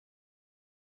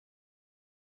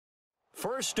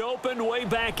First opened way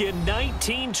back in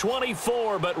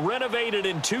 1924, but renovated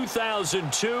in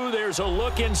 2002. There's a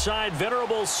look inside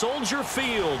venerable Soldier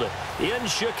Field in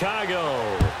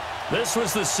Chicago. This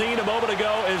was the scene a moment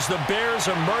ago as the Bears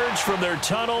emerged from their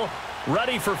tunnel.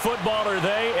 Ready for football are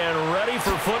they, and ready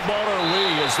for football are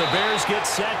we as the Bears get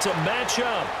set to match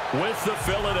up with the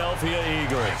Philadelphia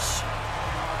Eagles.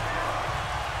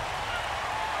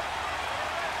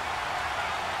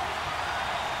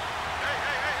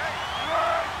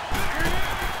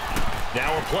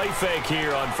 Now a play fake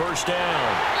here on first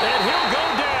down. And he'll go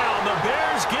down. The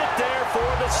Bears get there for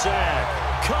the sack.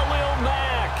 Khalil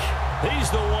Mack. He's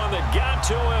the one that got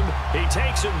to him. He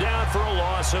takes him down for a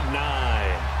loss of 9.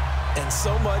 And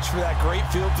so much for that great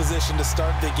field position to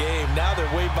start the game. Now they're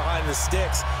way behind the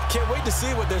sticks. Can't wait to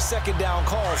see what their second down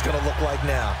call is going to look like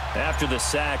now. After the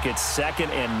sack, it's 2nd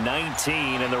and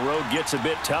 19, and the road gets a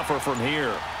bit tougher from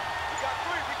here.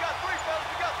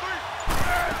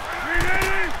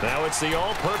 Now it's the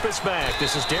all-purpose back.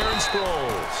 This is Darren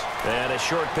Sproles. And a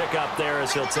short pickup there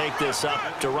as he'll take this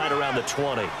up to right around the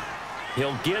 20.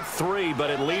 He'll get 3,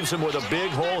 but it leaves him with a big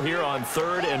hole here on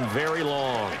 3rd and very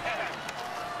long.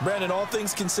 Brandon, all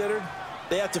things considered,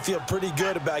 they have to feel pretty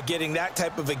good about getting that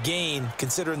type of a gain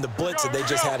considering the blitz that they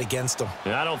just had against them.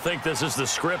 I don't think this is the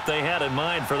script they had in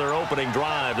mind for their opening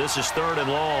drive. This is 3rd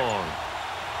and long.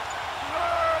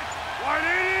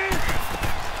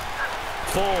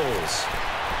 Foles.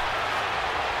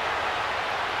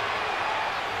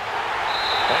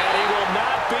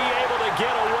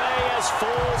 Get away as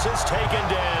Foles is taken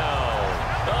down.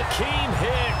 Akeem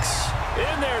Hicks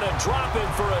in there to drop him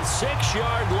for a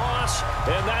 6-yard loss,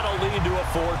 and that'll lead to a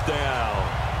 4th down.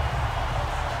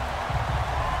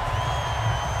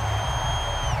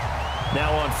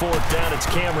 Now on 4th down, it's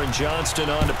Cameron Johnston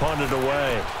on to punt it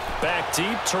away. Back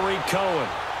deep, Tariq Cohen.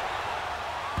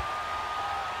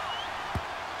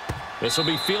 This will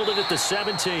be fielded at the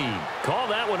 17. Call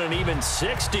that one an even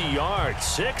 60 yards,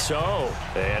 6-0.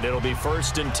 And it'll be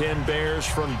 1st and 10 Bears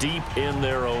from deep in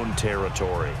their own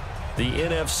territory. The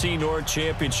NFC North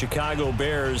champion Chicago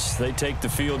Bears, they take the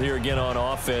field here again on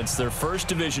offense. Their first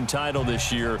division title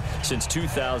this year since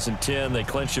 2010. They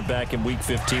clinched it back in Week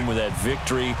 15 with that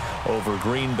victory over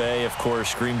Green Bay. Of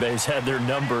course, Green Bay's had their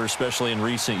number, especially in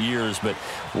recent years. But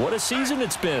what a season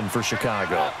it's been for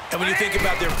Chicago. And when you think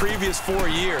about their previous 4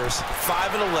 years,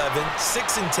 5-11,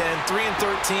 6-10,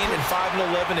 3-13, and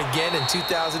 5-11 again in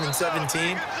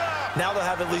 2017. Now they'll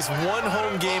have at least one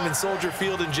home game in Soldier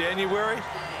Field in January.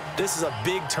 This is a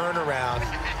big turnaround.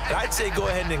 And I'd say go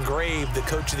ahead and engrave the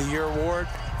Coach of the Year award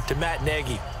to Matt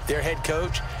Nagy, their head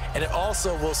coach. And it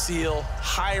also will seal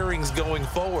hirings going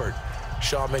forward.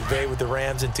 Sean McVay with the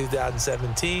Rams in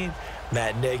 2017.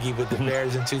 Matt Nagy with the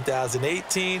Bears in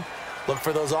 2018. Look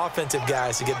for those offensive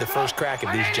guys to get the first crack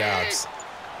at these jobs.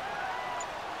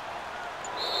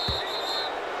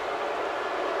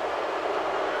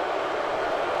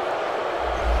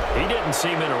 He didn't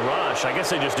seem in a rush. I guess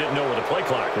they just didn't know where the play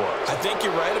clock was. I think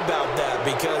you're right about that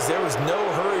because there was no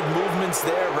hurried movements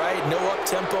there, right? No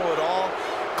up-tempo at all.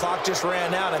 Clock just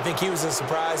ran out. I think he was as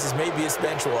surprised as maybe his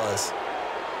bench was.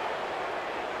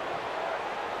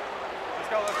 Let's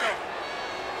go, let's go.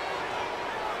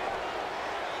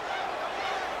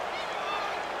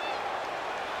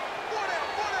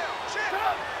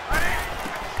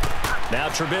 Now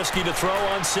Trubisky to throw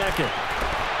on 2nd.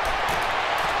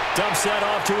 Dumps that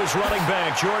off to his running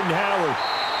back, Jordan Howard.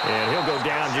 And he'll go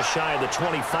down just shy of the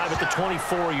 25 at the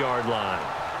 24-yard line.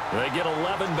 They get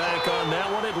 11 back on that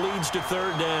one. It leads to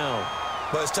 3rd down.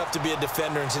 But it's tough to be a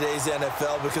defender in today's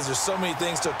NFL because there's so many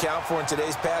things to account for in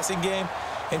today's passing game,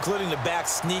 including the back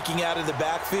sneaking out of the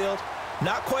backfield.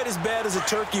 Not quite as bad as a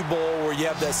Turkey Bowl where you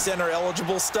have that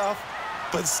center-eligible stuff,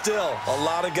 but still a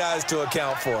lot of guys to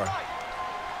account for.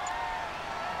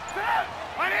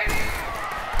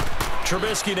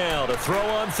 Trubisky now to throw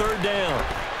on 3rd down.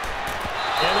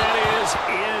 And that is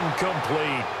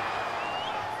incomplete.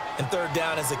 And 3rd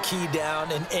down is a key down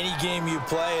in any game you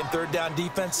play. And 3rd down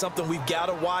defense, something we've got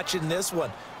to watch in this one.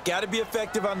 Got to be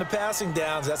effective on the passing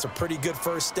downs. That's a pretty good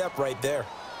first step right there.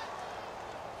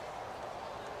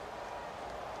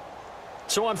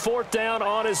 So on 4th down,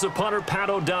 on is the punter, Pat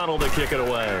O'Donnell, to kick it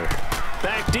away.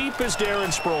 Back deep is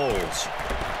Darren Sproles.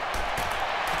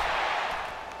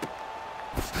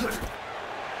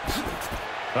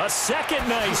 A second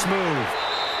nice move.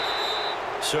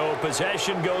 So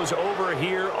possession goes over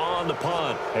here on the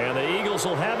punt. And the Eagles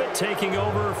will have it, taking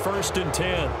over 1st and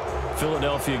 10.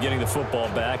 Philadelphia getting the football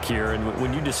back here. And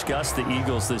when you discuss the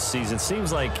Eagles this season, it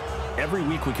seems like every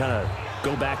week we kind of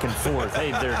go back and forth.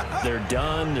 Hey, they're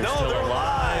done. They're still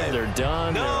alive. They're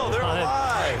done. No, they're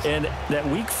alive. And that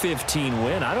Week 15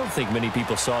 win, I don't think many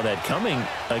people saw that coming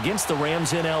against the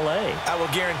Rams in L.A. I will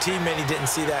guarantee many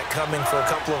didn't see that coming for a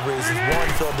couple of reasons. One,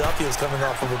 Philadelphia was coming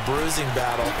off of a bruising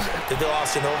battle that they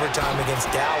lost in overtime against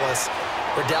Dallas,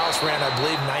 where Dallas ran, I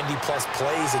believe, 90-plus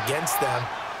plays against them.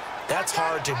 That's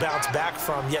hard to bounce back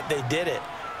from, yet they did it.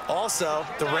 Also,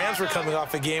 the Rams were coming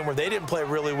off a game where they didn't play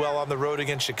really well on the road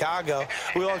against Chicago.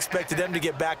 We all expected them to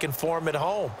get back in form at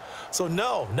home. So,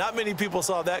 no, not many people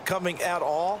saw that coming at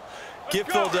all. Give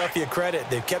Philadelphia credit.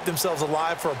 They've kept themselves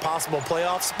alive for a possible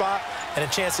playoff spot and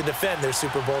a chance to defend their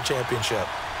Super Bowl championship.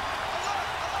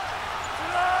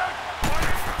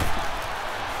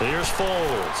 Here's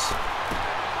Foles.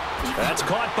 That's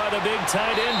caught by the big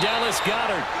tight end, Dallas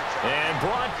Goedert. And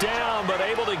brought down, but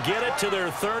able to get it to their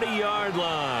 30-yard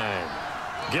line.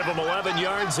 Give them 11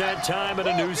 yards that time and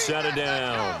a new set of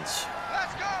downs.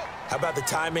 How about the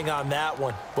timing on that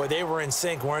one? Boy, they were in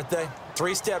sync, weren't they?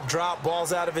 Three-step drop,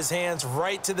 ball's out of his hands,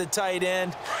 right to the tight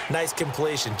end. Nice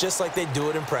completion, just like they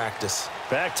do it in practice.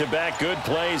 Back-to-back good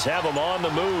plays have them on the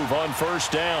move on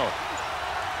first down.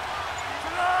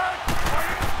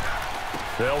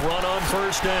 They'll run on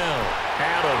first down.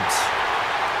 Adams.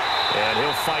 And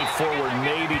he'll fight forward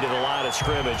maybe to the line of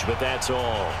scrimmage, but that's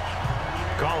all.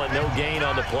 Call it no gain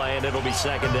on the play, and it'll be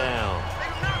second down.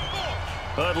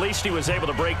 Well, at least he was able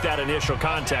to break that initial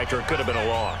contact, or it could have been a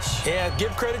loss. Yeah,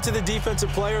 give credit to the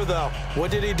defensive player, though.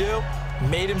 What did he do?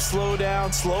 Made him slow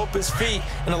down, slow up his feet,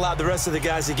 and allowed the rest of the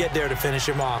guys to get there to finish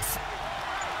him off.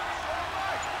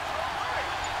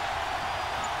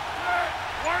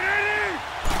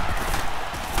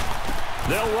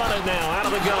 They'll run it now out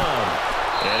of the gun.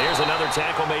 And here's another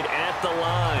tackle made at the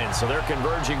line, so they're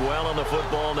converging well on the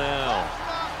football now.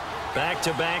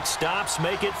 Back-to-back stops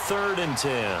make it 3rd and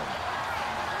 10.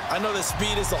 I know that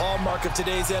speed is the hallmark of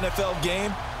today's NFL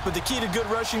game, but the key to good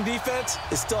rushing defense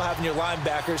is still having your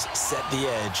linebackers set the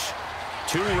edge.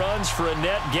 2 runs for a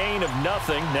net gain of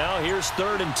nothing. Now here's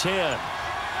 3rd and 10.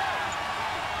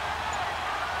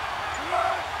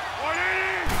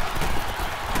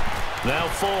 Now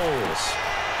Foles.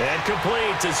 And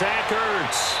complete to Zach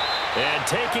Ertz. And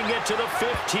taking it to the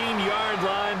 15-yard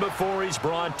line before he's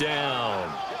brought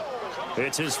down.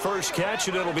 It's his first catch,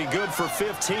 and it'll be good for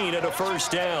 15 at a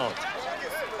first down.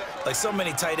 Like so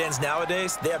many tight ends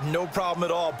nowadays, they have no problem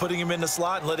at all putting him in the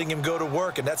slot and letting him go to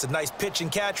work, and that's a nice pitch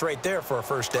and catch right there for a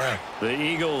first down. The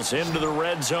Eagles into the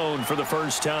red zone for the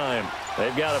first time.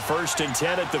 They've got a 1st and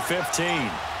 10 at the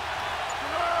 15.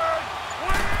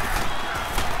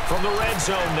 From the red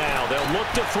zone now, they'll look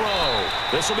to throw.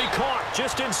 This will be caught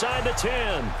just inside the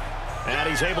 10. And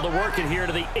he's able to work it here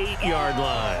to the 8-yard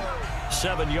line.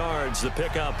 7 yards, the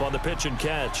pickup on the pitch and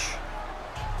catch.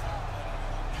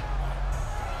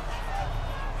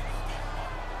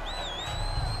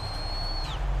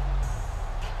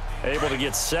 Able to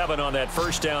get 7 on that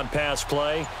first down pass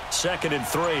play. 2nd and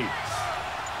 3.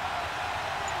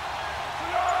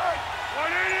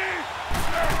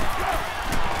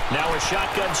 Now a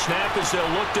shotgun snap as they'll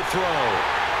look to throw.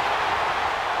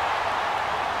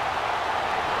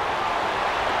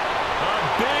 A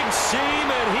big seam,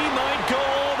 and he might go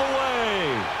all the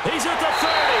way. He's at the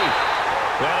 30.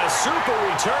 And a super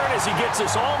return as he gets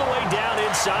us all the way down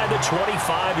inside the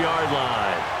 25-yard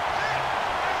line.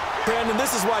 Brandon,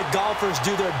 this is why golfers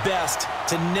do their best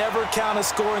to never count a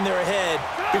score in their head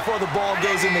before the ball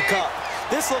goes in the cup.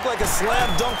 This looked like a slam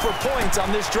dunk for points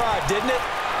on this drive, didn't it?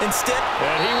 Instead,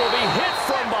 and he will be hit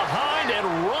from behind and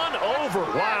run over.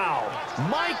 Wow.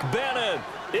 Mike Bennett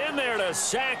in there to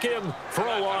sack him for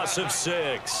a loss of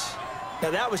 6. Now,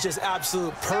 that was just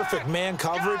absolute perfect man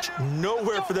coverage.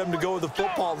 Nowhere for them to go with the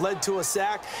football. Led to a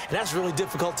sack, and that's really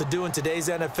difficult to do in today's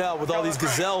NFL with all these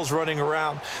gazelles running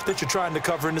around that you're trying to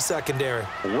cover in the secondary.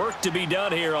 Work to be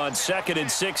done here on 2nd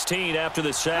and 16 after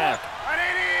the sack.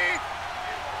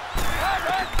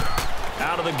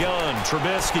 Out of the gun,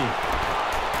 Trubisky.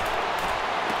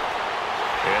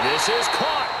 And this is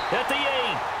caught at the 8.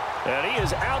 And he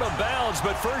is out of bounds,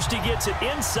 but first he gets it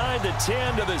inside the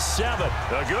 10 to the 7.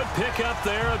 A good pickup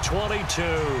there at 22.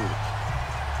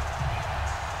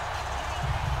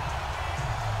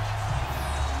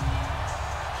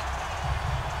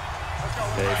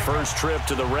 A first trip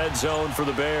to the red zone for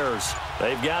the Bears.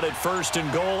 They've got it 1st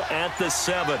and goal at the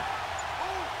 7.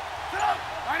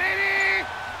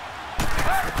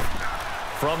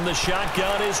 From the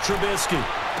shotgun is Trubisky.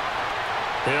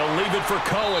 He'll leave it for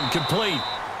Cohen, complete.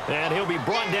 And he'll be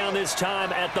brought down this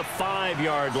time at the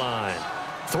 5-yard line.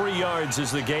 3 yards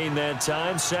is the gain that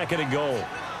time, 2nd and goal.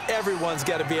 Everyone's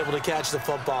got to be able to catch the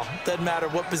football. Doesn't matter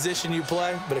what position you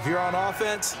play, but if you're on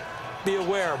offense, be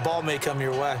aware a ball may come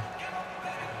your way.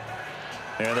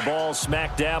 And the ball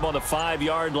smack dab on the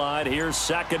 5-yard line. Here's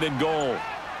 2nd and goal.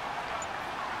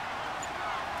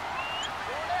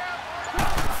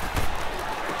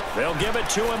 They'll give it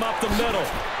to him up the middle.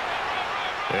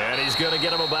 And he's going to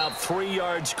get him about 3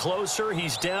 yards closer.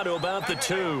 He's down to about the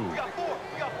 2.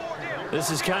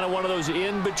 This is kind of one of those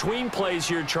in-between plays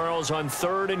here, Charles, on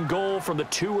 3rd and goal from the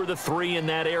 2 or the 3 in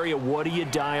that area. What do you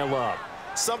dial up?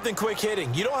 Something quick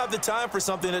hitting. You don't have the time for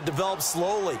something that develops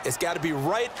slowly. It's got to be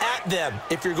right at them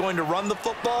if you're going to run the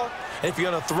football. And if you're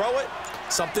going to throw it,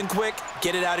 something quick,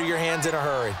 get it out of your hands in a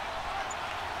hurry.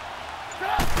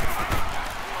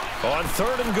 On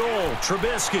 3rd and goal,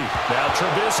 Trubisky. Now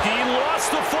Trubisky lost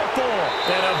the football.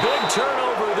 And a big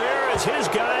turnover there as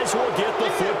his guys will get the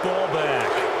football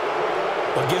back.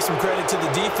 Well, give some credit to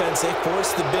the defense. They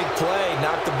forced the big play,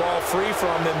 knocked the ball free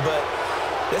from him, but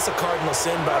that's a cardinal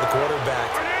sin by the quarterback.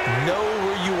 Know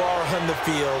where you are on the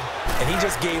field, and he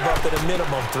just gave up at a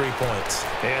minimum 3 points.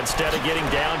 And instead of getting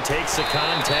down, takes the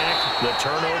contact. The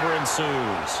turnover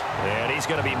ensues. And he's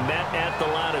going to be met at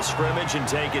the line of scrimmage and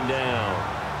taken down.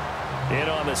 In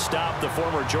on the stop, the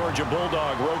former Georgia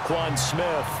Bulldog, Roquan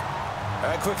Smith. All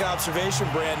right, quick observation,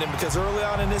 Brandon, because early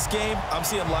on in this game, I'm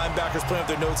seeing linebackers playing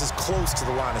with their noses close to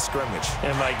the line of scrimmage.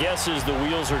 And my guess is the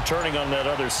wheels are turning on that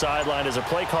other sideline. As a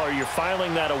play caller, you're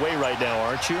filing that away right now,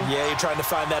 aren't you? Yeah, you're trying to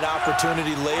find that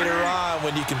opportunity later on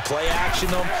when you can play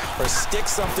action them or stick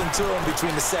something to them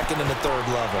between the 2nd and the 3rd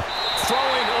level.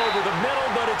 Throwing over the middle,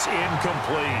 but it's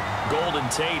incomplete. Golden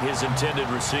Tate, his intended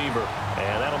receiver.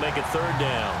 And that'll make it 3rd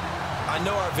down. I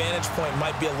know our vantage point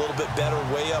might be a little bit better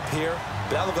way up here,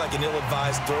 but that looked like an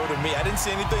ill-advised throw to me. I didn't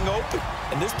see anything open,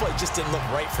 and this play just didn't look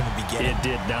right from the beginning. It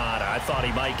did not. I thought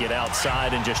he might get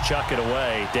outside and just chuck it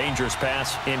away. Dangerous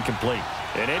pass, incomplete.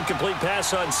 An incomplete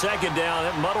pass on 2nd down.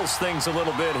 That muddles things a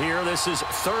little bit here. This is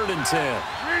 3rd and 10.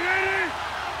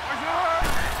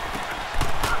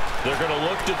 They're going to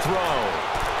look to throw.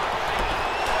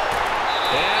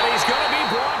 And he's going to be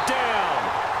brought down.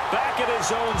 Back at his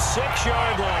own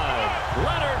 6-yard line.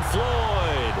 Leonard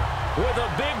Floyd with a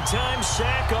big-time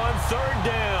sack on 3rd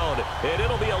down. And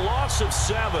it'll be a loss of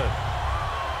 7.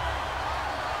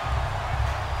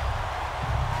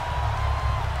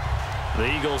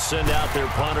 The Eagles send out their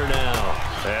punter now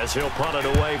as he'll punt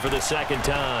it away for the 2nd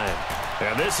time.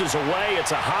 And this is away.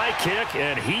 It's a high kick,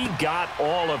 and he got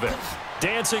all of it.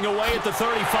 Dancing away at the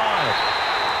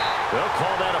 35. They'll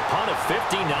call that a punt of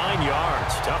 59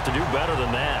 yards. Tough to do better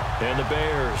than that. And the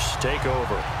Bears take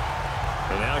over.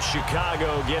 And now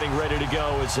Chicago getting ready to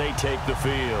go as they take the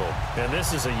field. And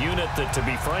this is a unit that, to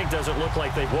be frank, doesn't look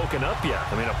like they've woken up yet.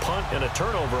 I mean, a punt and a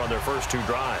turnover on their first 2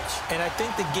 drives. And I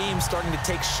think the game's starting to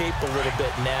take shape a little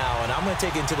bit now. And I'm going to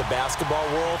take it into the basketball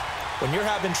world. When you're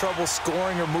having trouble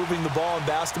scoring or moving the ball in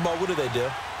basketball, what do?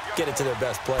 Get it to their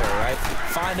best player, right?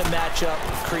 Find a matchup,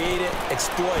 create it,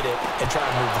 exploit it, and try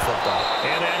to move the football.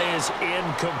 And that is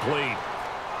incomplete.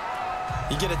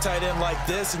 You get a tight end like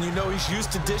this, and you know he's used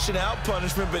to dishing out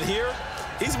punishment, but here,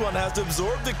 he's one that has to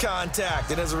absorb the contact,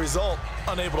 and as a result,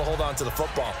 unable to hold on to the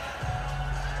football.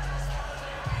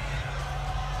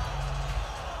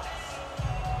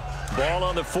 Ball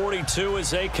on the 42 as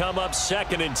they come up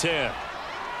 2nd and 10.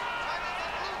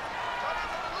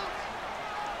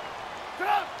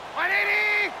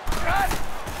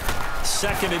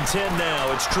 Second and 10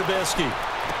 now. It's Trubisky.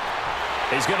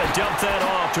 He's going to dump that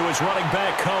off to his running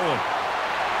back, Cohen.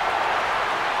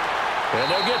 And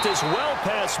they'll get this well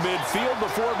past midfield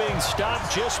before being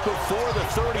stopped just before the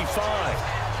 35.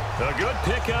 A good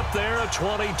pickup there, a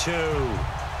 22.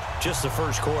 Just the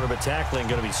first quarter, but tackling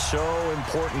going to be so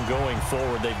important going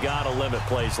forward. They've got to limit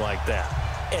plays like that.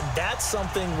 And that's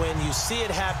something when you see it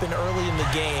happen early in the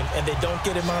game and they don't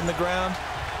get him on the ground,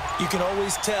 you can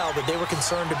always tell that they were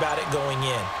concerned about it going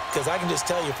in. Because I can just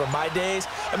tell you from my days,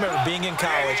 I remember being in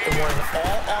college and worrying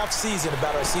all off-season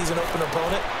about our season opener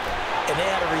opponent, and they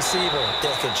had a receiver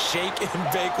that could shake and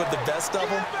bake with the best of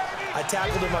them. I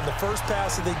tackled him on the first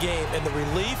pass of the game, and the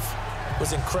relief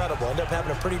was incredible. Ended up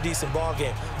having a pretty decent ball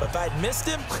game. But if I'd missed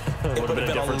him, it would have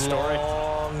been a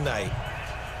long night.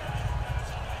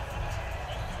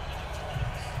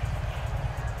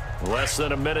 Less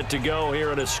than a minute to go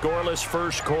here in a scoreless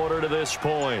first quarter to this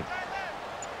point.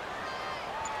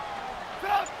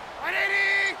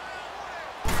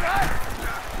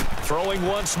 Throwing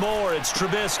once more, it's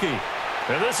Trubisky.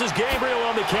 And this is Gabriel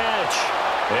on the catch.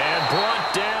 And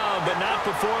brought down, but not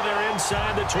before they're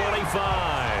inside the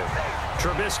 25.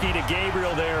 Trubisky to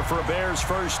Gabriel there for a Bears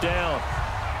first down.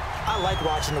 I like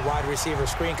watching the wide receiver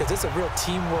screen because it's a real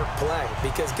teamwork play.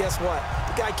 Because guess what?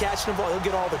 The guy catching the ball, he'll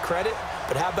get all the credit.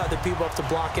 But how about the people up to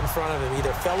block in front of him,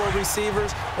 either fellow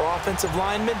receivers or offensive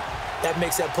linemen? That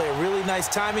makes that play a really nice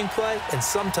timing play, and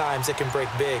sometimes it can break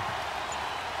big.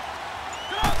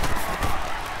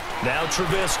 Now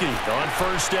Trubisky on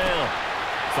first down.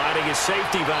 Finding his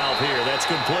safety valve here. That's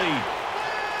complete.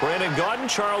 Brandon Gaudin,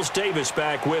 Charles Davis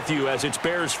back with you as it's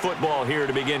Bears football here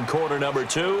to begin quarter number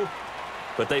 2.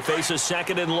 But they face a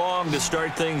 2nd and long to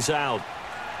start things out.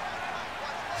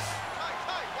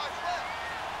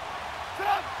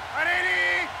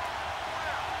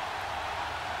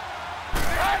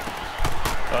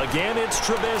 Again, it's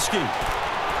Trubisky.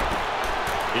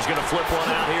 He's going to flip one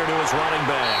out here to his running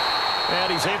back.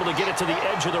 And he's able to get it to the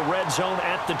edge of the red zone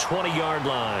at the 20-yard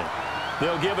line.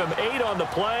 They'll give him 8 on the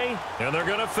play, and they're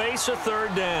going to face a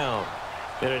 3rd down.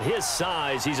 And at his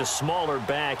size, he's a smaller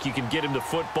back. You can get him to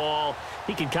football.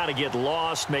 He can kind of get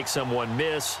lost, make someone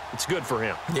miss. It's good for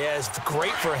him. Yeah, it's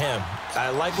great for him. I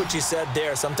like what you said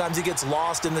there. Sometimes he gets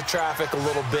lost in the traffic a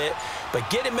little bit, but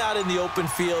get him out in the open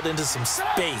field into some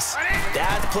space.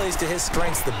 That plays to his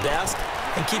strengths the best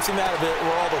and keeps him out of it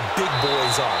where all the big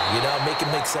boys are, you know,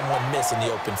 make someone miss in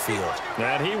the open field.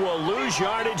 And he will lose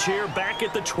yardage here back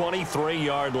at the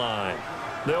 23-yard line.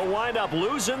 They'll wind up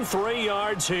losing 3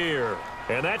 yards here.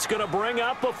 And that's going to bring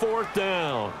up a 4th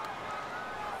down.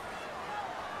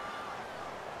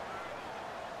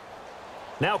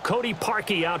 Now Cody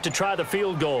Parkey out to try the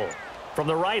field goal. From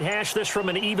the right hash, this from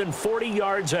an even 40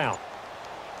 yards out.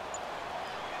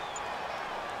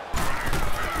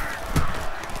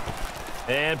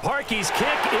 And Parkey's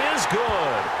kick is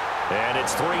good. And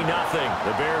it's 3-0.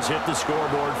 The Bears hit the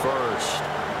scoreboard first.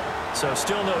 So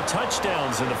still no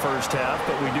touchdowns in the first half,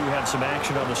 but we do have some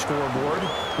action on the scoreboard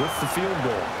with the field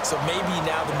goal. So maybe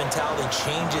now the mentality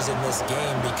changes in this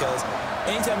game because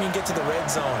anytime you can get to the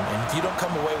red zone, and if you don't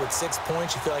come away with 6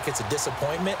 points, you feel like it's a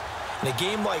disappointment. In a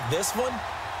game like this one,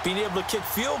 being able to kick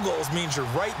field goals means you're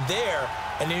right there,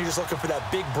 and then you're just looking for that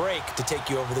big break to take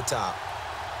you over the top.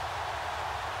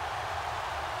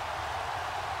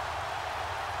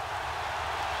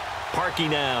 Parkey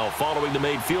now following the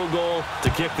made field goal to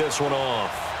kick this one off.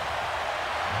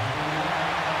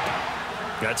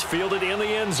 That's fielded in the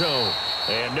end zone.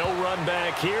 And no run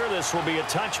back here. This will be a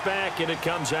touchback, and it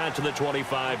comes out to the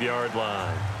 25-yard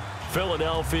line.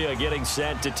 Philadelphia getting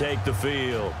set to take the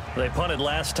field. They punted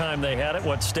last time they had it.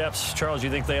 What steps, Charles, you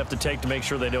think they have to take to make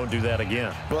sure they don't do that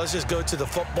again? Well, let's just go to the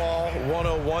football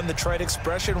 101, the trade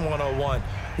expression 101.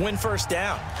 Win first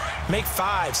down. Make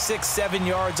 5, 6, 7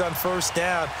 yards on first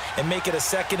down and make it a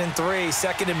 2nd and 3,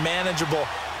 2nd and manageable.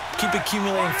 Keep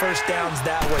accumulating first downs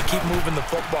that way. Keep moving the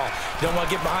football. You don't want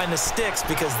to get behind the sticks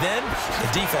because then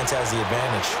the defense has the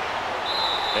advantage.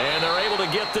 And they're able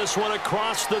to get this one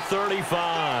across the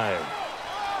 35.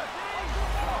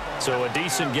 So a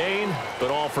decent gain,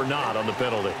 but all for naught on the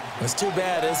penalty. It's too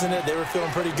bad, isn't it? They were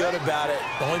feeling pretty good about it.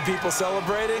 The only people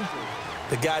celebrating,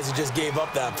 the guys who just gave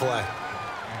up that play.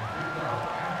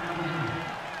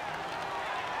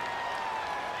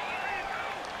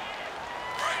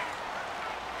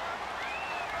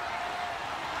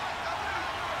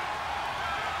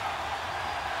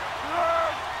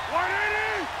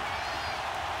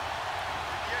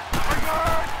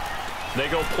 They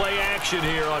go play action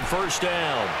here on first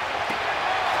down.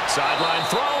 Sideline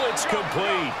throw, it's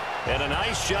complete. And a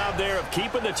nice job there of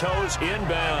keeping the toes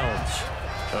inbounds.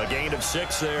 A gain of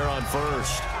 6 there on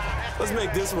first. Let's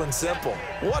make this one simple.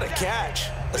 What a catch,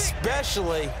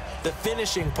 especially the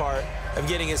finishing part of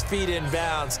getting his feet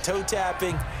inbounds, toe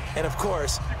tapping, and of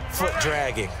course, foot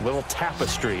dragging. Little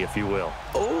tapestry, if you will.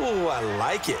 Oh, I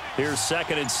like it. Here's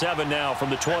 2nd and 7 now from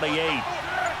the 28.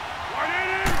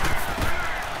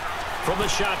 From the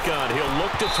shotgun, he'll look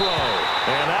to throw.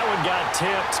 And that one got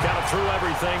tipped, kind of threw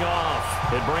everything off.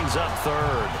 It brings up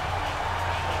 3rd.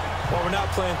 Well, we're not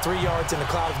playing 3 yards in a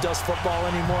cloud of dust football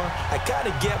anymore. I kind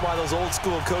of get why those old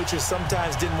school coaches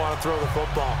sometimes didn't want to throw the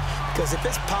football. Because if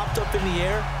it's popped up in the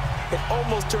air, it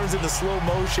almost turns into slow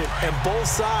motion. And both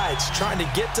sides trying to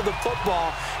get to the football,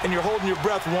 and you're holding your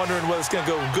breath wondering whether it's going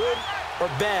to go good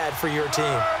or bad for your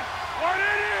team.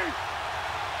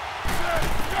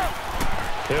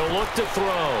 He'll look to throw.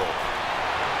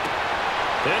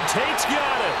 And Tate's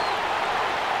got it.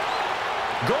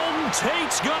 Golden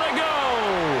Tate's gonna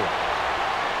go.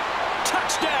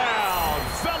 Touchdown,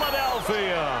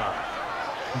 Philadelphia.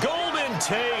 Golden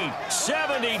Tate,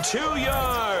 72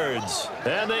 yards.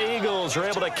 And the Eagles are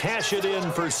able to cash it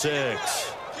in for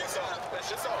 6.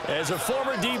 As a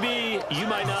former DB, you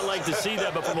might not like to see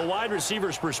that, but from a wide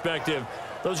receiver's perspective,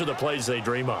 those are the plays they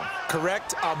dream of.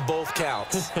 Correct on both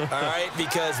counts, all right?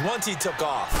 Because once he took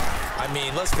off, I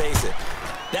mean, let's face it,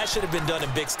 that should have been done in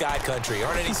Big Sky Country.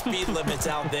 Aren't any speed limits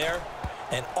out there?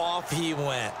 And off he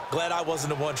went. Glad I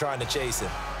wasn't the one trying to chase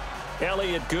him.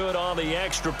 Elliott good on the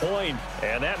extra point,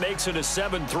 and that makes it a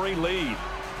 7-3 lead.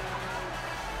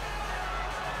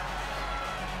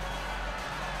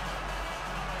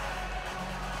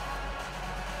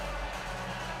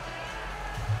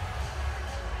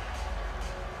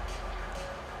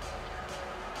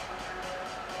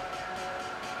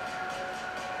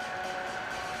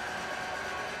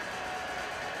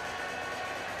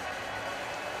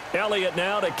 Elliott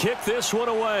now to kick this one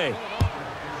away.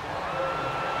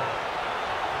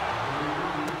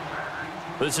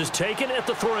 This is taken at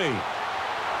the 3. And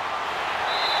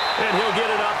he'll get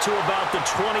it up to about the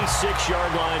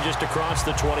 26-yard line, just across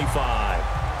the 25.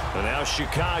 And now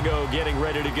Chicago getting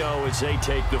ready to go as they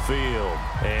take the field.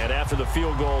 And after the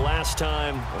field goal last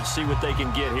time, let's see what they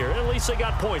can get here. At least they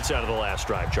got points out of the last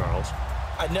drive, Charles.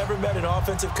 I never met an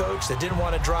offensive coach that didn't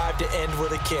want to drive to end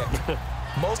with a kick.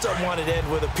 Most of them wanted to end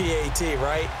with a PAT,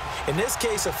 right? In this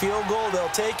case, a field goal,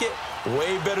 they'll take it.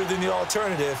 Way better than the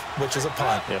alternative, which is a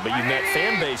punt. Yeah, but you met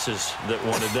fan bases that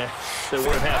wanted that, that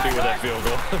weren't happy with that field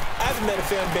goal. I haven't met a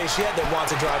fan base yet that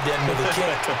wants to drive to end with a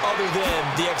kick, other than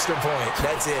the extra point.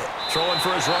 That's it. Throwing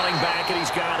for his running back, and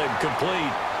he's got it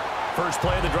complete. First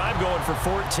play of the drive going for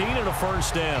 14 and a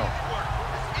first down.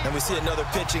 And we see another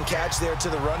pitch and catch there to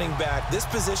the running back. This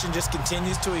position just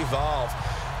continues to evolve.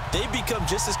 They become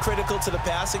just as critical to the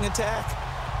passing attack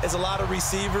as a lot of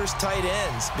receivers, tight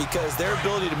ends, because their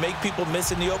ability to make people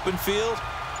miss in the open field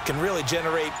can really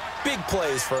generate big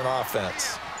plays for an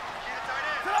offense.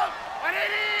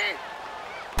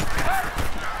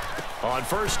 On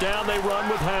first down, they run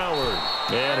with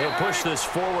Howard. And he'll push this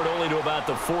forward only to about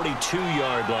the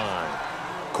 42-yard line.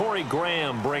 Corey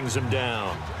Graham brings him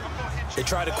down. They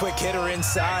tried a quick hitter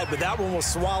inside, but that one was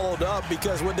swallowed up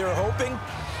because what they're hoping,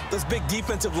 those big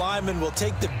defensive linemen will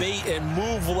take the bait and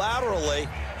move laterally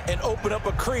and open up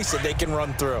a crease that they can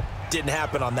run through. Didn't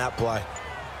happen on that play.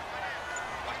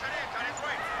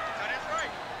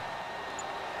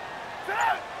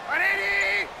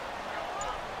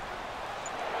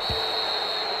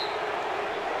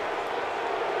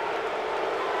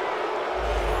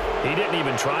 He didn't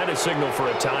even try to signal for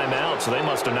a timeout, so they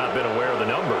must have not been aware of the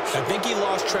numbers. I think he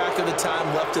lost track of the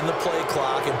time left in the play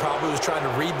clock and probably was trying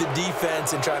to read the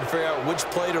defense and trying to figure out which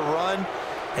play to run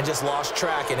and just lost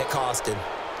track, and it cost him.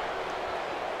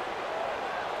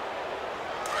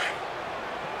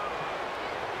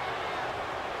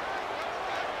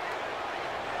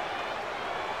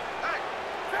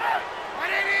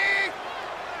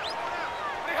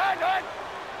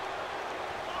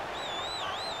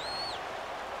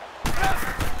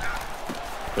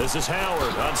 This is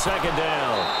Howard on second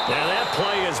down. And that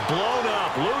play is blown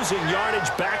up, losing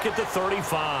yardage back at the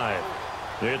 35.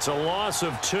 It's a loss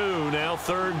of 2, now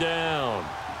third down.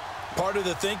 Part of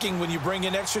the thinking when you bring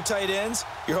in extra tight ends,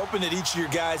 you're hoping that each of your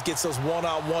guys gets those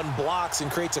one-on-one blocks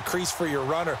and creates a crease for your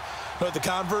runner. You know what the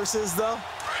converse is, though?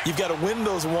 You've got to win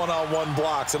those one-on-one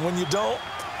blocks, and when you don't,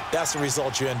 that's the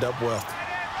result you end up with.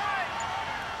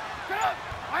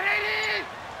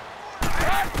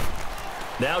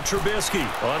 Now Trubisky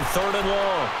on third and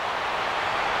long.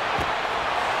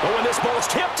 Oh, and this ball's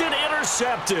tipped and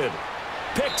intercepted.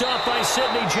 Picked up by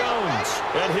Sidney Jones.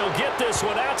 And he'll get this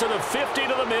one out to the 50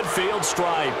 to the midfield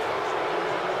stripe.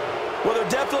 Well, there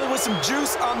definitely was some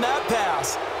juice on that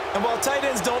pass. And while tight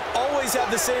ends don't always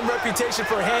have the same reputation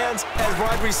for hands as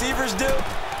wide receivers do,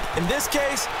 in this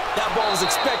case, that ball was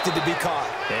expected to be caught.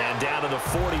 And down to the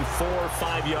 44,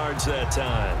 5 yards that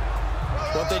time.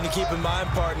 One thing to keep in mind,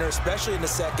 partner, especially in the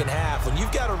second half, when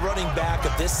you've got a running back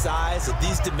of this size, of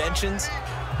these dimensions,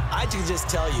 I can just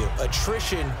tell you,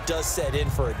 attrition does set in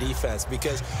for a defense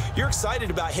because you're excited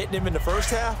about hitting him in the first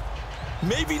half,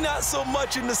 maybe not so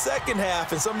much in the second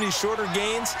half, and some of these shorter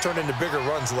gains turn into bigger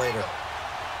runs later.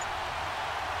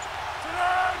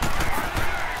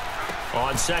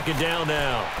 On second down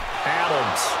now,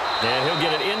 Adams, and he'll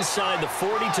get it inside the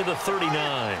 40 to the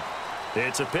 39.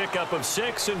 It's a pickup of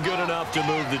 6 and good enough to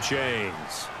move the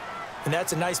chains. And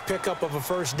that's a nice pickup of a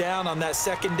first down on that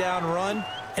second down run.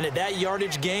 And at that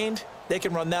yardage gained, they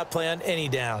can run that play on any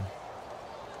down.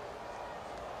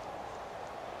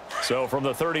 So from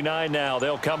the 39 now,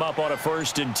 they'll come up on a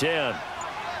 1st and 10.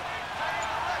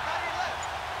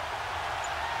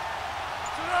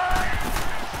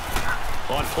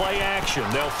 On play action,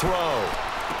 they'll throw.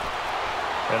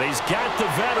 And he's got the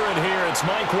veteran here. It's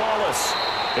Mike Wallace.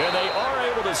 And they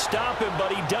are able to stop him,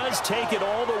 but he does take it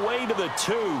all the way to the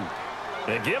 2.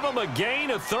 And give him a gain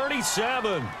of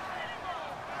 37.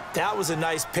 That was a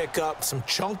nice pickup, some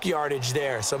chunk yardage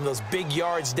there. Some of those big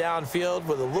yards downfield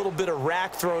with a little bit of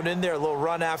rack thrown in there, a little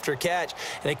run after catch,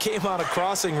 and it came on a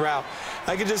crossing route.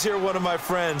 I could just hear one of my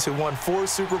friends who won 4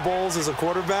 Super Bowls as a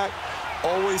quarterback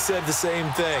always said the same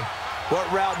thing. What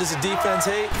route does a defense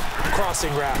hate?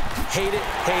 Crossing route. Hate it,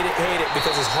 hate it, hate it,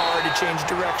 because it's hard to change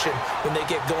direction when they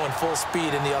get going full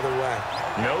speed in the other way.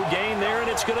 No gain there, and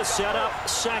it's going to set up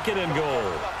 2nd and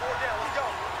goal.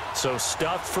 So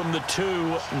stuffed from the 2,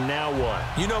 now what?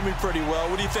 You know me pretty well.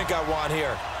 What do you think I want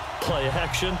here? Play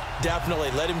action? Definitely.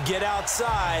 Let him get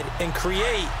outside and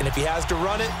create. And if he has to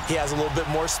run it, he has a little bit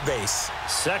more space.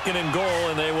 2nd and goal,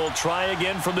 and they will try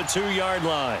again from the 2-yard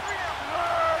line.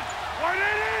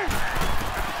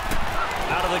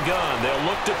 Out of the gun, they'll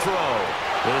look to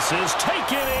throw. This is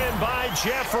taken in by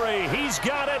Jeffrey. He's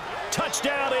got it.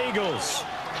 Touchdown, Eagles.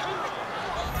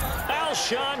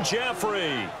 Alshon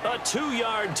Jeffrey, a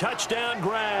 2-yard touchdown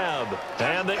grab.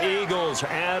 And the Eagles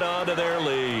add on to their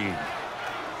lead.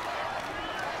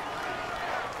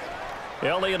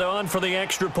 Elliott on for the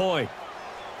extra point.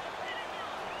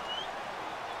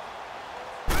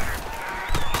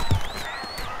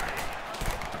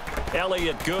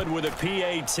 Elliott good with a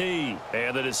PAT.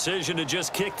 And the decision to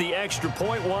just kick the extra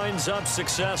point winds up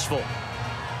successful.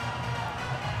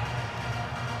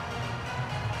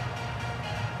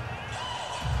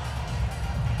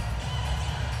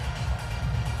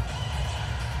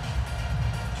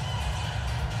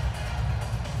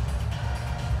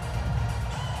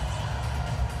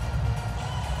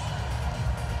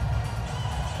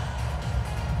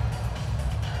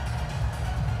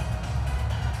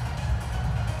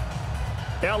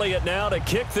 Elliott now to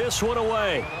kick this one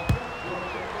away.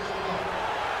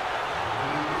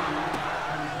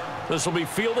 This will be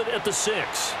fielded at the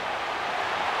 6.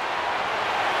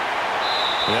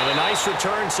 And a nice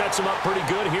return sets him up pretty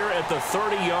good here at the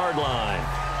 30-yard line.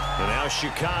 And now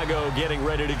Chicago getting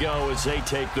ready to go as they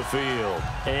take the field.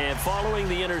 And following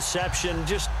the interception,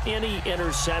 just any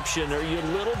interception, are you a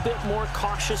little bit more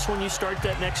cautious when you start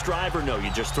that next drive, or no,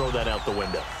 you just throw that out the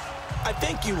window? I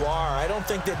think you are. I don't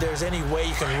think that there's any way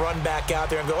you can run back out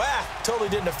there and go, totally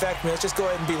didn't affect me. Let's just go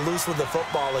ahead and be loose with the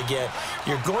football again.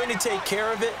 You're going to take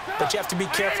care of it, but you have to be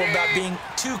careful about being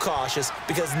too cautious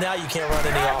because now you can't run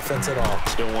any offense at all.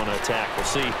 Still want to attack. We'll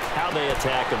see how they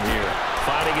attack him here.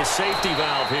 Finding a safety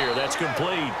valve here. That's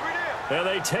complete. And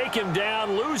they take him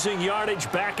down, losing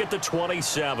yardage back at the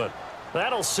 27.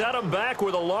 That'll set him back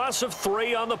with a loss of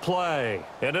 3 on the play.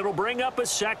 And it'll bring up a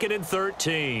 2nd and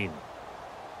 13.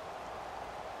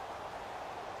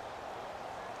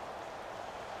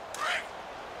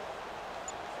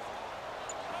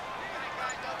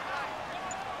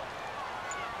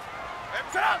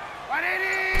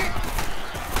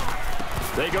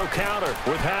 They go counter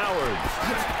with Howard.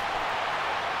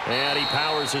 And he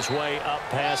powers his way up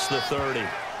past the 30.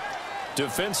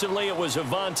 Defensively, it was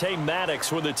Avonte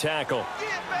Maddox with a tackle.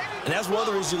 And that's one of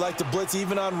the reasons you like to blitz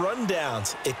even on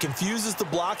rundowns. It confuses the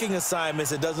blocking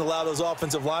assignments. It doesn't allow those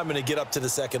offensive linemen to get up to the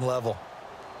 2nd level.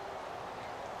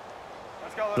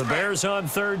 The Bears on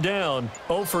 3rd down.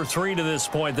 0 for 3 to this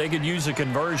point. They could use a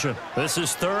conversion. This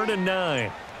is 3rd and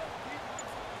 9.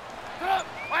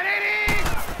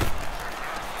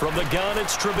 From the gun,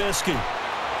 it's Trubisky.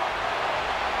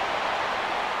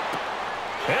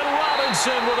 And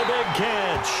Robinson with a big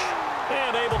catch.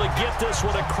 And able to get this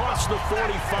one across the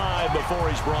 45 before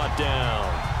he's brought down.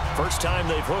 First time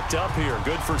they've hooked up here.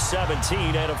 Good for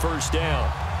 17 and a 1st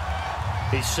down.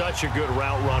 He's such a good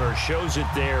route runner. Shows it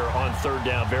there on 3rd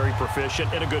down. Very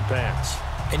proficient and a good pass.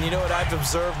 And you know what I've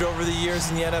observed over the years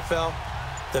in the NFL?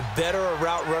 The better a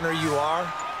route runner you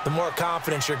are, the more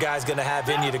confidence your guy's going to have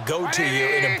in you to go to you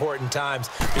in important times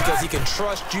because he can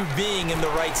trust you being in the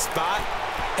right spot,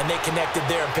 and they connected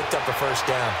there and picked up a 1st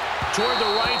down. Toward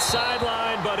the right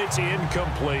sideline, but it's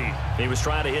incomplete. He was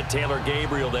trying to hit Taylor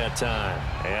Gabriel that time.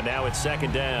 And now it's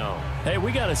 2nd down. Hey,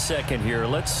 we got a second here.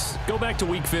 Let's go back to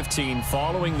Week 15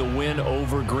 following the win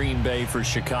over Green Bay for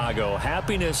Chicago.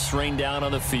 Happiness rained down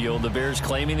on the field. The Bears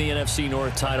claiming the NFC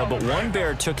North title, but one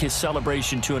Bear took his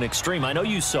celebration to an extreme. I know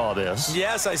you saw this.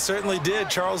 Yes, I certainly did.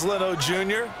 Charles Leno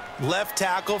Jr., left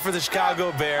tackle for the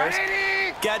Chicago Bears,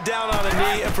 got down on a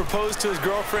knee and proposed to his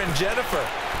girlfriend Jennifer.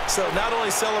 So not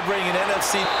only celebrating an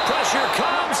NFC. Pressure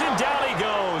comes and down he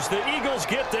goes. The Eagles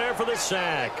get there for the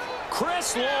sack.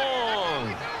 Chris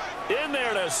Long in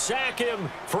there to sack him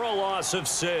for a loss of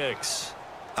 6.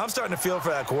 I'm starting to feel for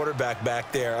that quarterback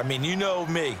back there. I mean, you know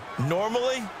me.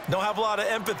 Normally, don't have a lot of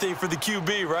empathy for the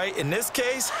QB, right? In this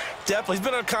case, definitely. He's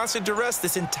been on constant duress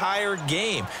this entire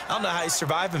game. I don't know how he's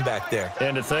surviving back there.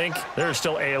 And to think, there's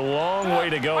still a long way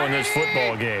to go in this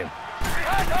football game.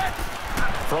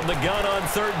 From the gun on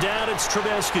third down, it's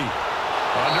Trubisky.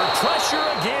 Under pressure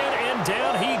again, and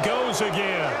down he goes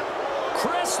again.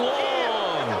 Chris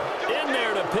Long in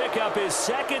there to pick up his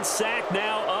second sack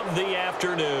now of the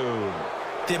afternoon.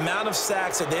 The amount of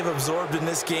sacks that they've absorbed in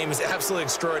this game is absolutely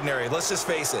extraordinary. Let's just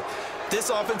face it. This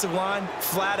offensive line,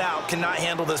 flat out, cannot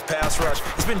handle this pass rush.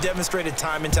 It's been demonstrated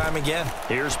time and time again.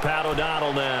 Here's Pat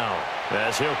O'Donnell now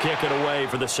as he'll kick it away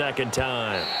for the second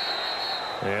time.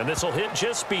 And this will hit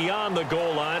just beyond the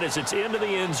goal line as it's into the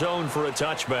end zone for a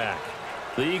touchback.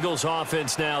 The Eagles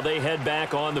offense now, they head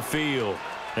back on the field.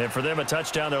 And for them, a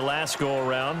touchdown their last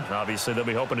go-around. Obviously, they'll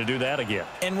be hoping to do that again.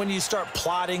 And when you start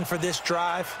plotting for this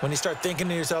drive, when you start thinking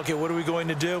to yourself, okay, what are we going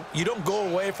to do? You don't go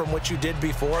away from what you did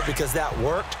before because that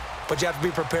worked, but you have to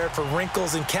be prepared for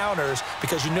wrinkles and counters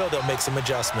because you know they'll make some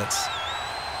adjustments.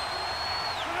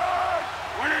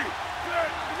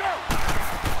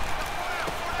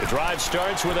 The drive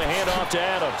starts with a handoff to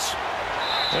Adams.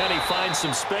 And he finds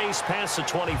some space past the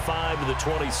 25 to the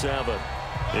 27.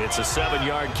 It's a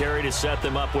 7-yard carry to set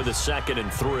them up with a 2nd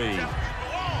and 3.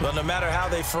 Well, no matter how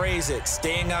they phrase it,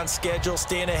 staying on schedule,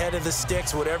 staying ahead of the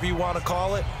sticks, whatever you want to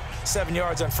call it, 7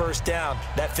 yards on first down,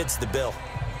 that fits the bill.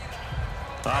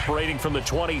 Operating from the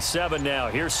 27 now.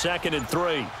 Here's 2nd and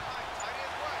 3.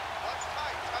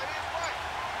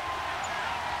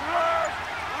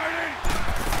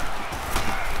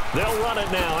 They'll run it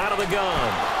now out of the gun.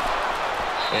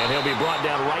 And he'll be brought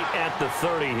down right at the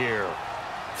 30 here.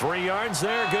 3 yards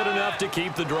there, good enough to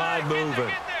keep the drive moving.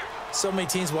 So many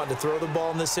teams want to throw the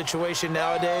ball in this situation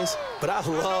nowadays, but I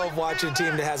love watching a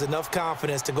team that has enough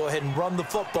confidence to go ahead and run the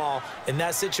football in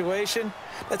that situation.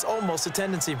 That's almost a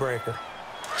tendency breaker.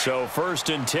 So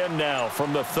 1st and 10 now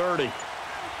from the 30.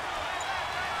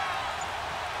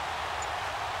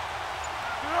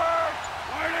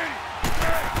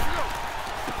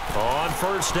 On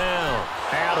first down,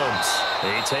 Adams.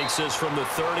 He takes this from the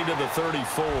 30 to the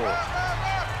 34.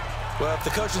 Well, if the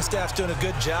coaching staff's doing a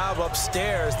good job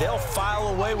upstairs, they'll file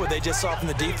away what they just saw from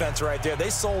the defense right there. They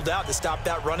sold out to stop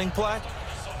that running play.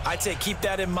 I'd say keep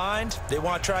that in mind. They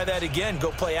want to try that again,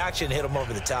 go play action, hit them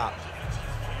over the top.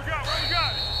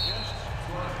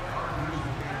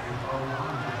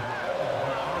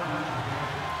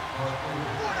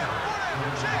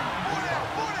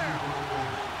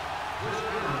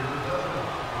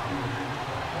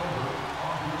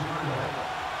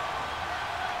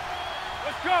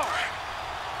 Go!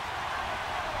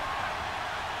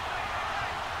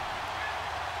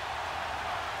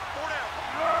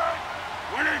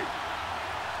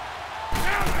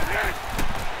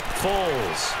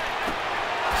 Foles.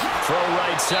 Throw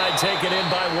right side taken in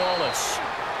by Wallace.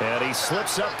 And he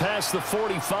slips up past the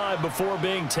 45 before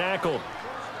being tackled.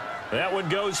 That one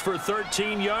goes for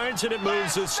 13 yards, and it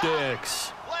moves the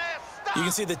sticks. You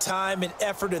can see the time and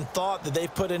effort and thought that they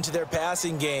put into their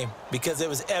passing game because it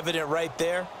was evident right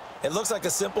there. It looks like a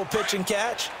simple pitch and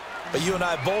catch, but you and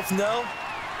I both know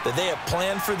that they have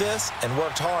planned for this and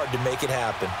worked hard to make it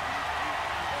happen.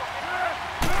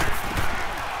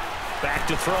 Back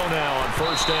to throw now on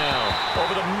first down.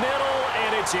 Over the middle,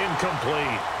 and it's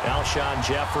incomplete. Alshon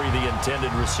Jeffrey, the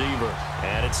intended receiver.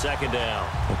 And it's 2nd down.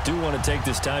 I do want to take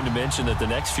this time to mention that the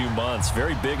next few months,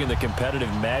 very big in the competitive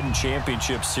Madden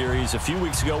Championship Series. A few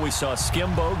weeks ago, we saw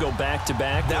Skimbo go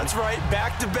back-to-back. That's right,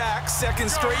 back-to-back,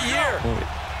 second straight year.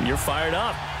 You're fired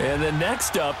up. And then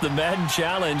next up, the Madden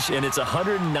Challenge, and it's a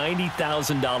 $190,000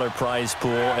 prize pool,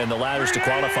 and the ladders to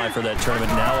qualify for that tournament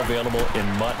now available in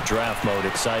MUT draft mode.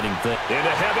 Exciting thing.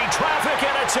 Into heavy traffic,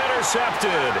 and it's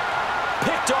intercepted.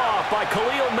 Picked off by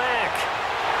Khalil Mack.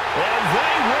 And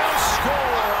they will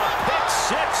score a pick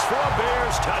 6 for a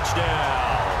Bears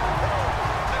touchdown.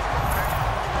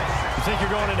 You think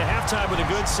you're going into halftime with a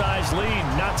good-sized lead,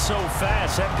 not so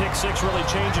fast. That pick 6 really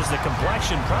changes the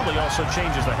complexion, probably also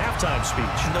changes the halftime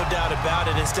speech. No doubt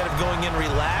about it. Instead of going in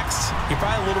relaxed, you're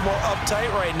probably a little more uptight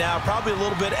right now, probably a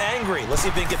little bit angry. Let's see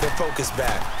if they can get their focus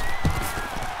back.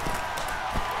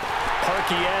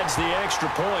 Parkey adds the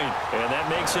extra point, and that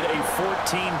makes it a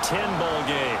 14-10 ball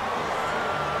game.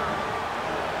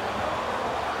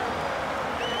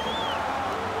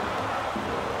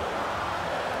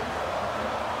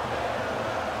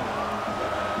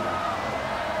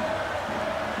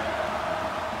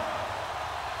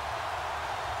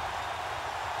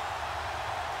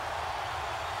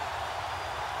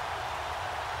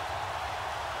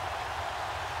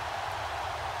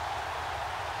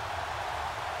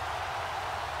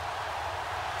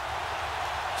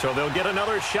 So they'll get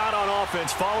another shot on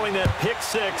offense following that pick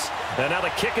 6. And now the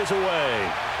kick is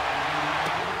away.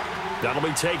 That'll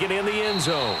be taken in the end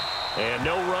zone. And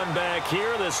no run back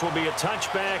here. This will be a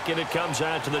touchback, and it comes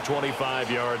out to the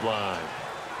 25-yard line.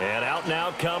 And out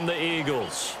now come the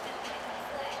Eagles.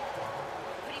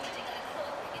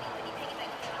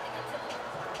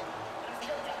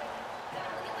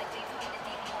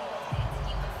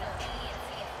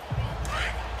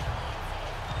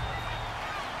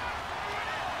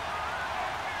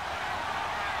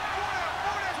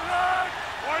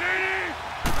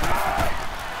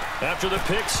 After the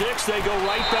pick six, they go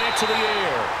right back to the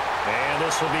air. And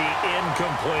this will be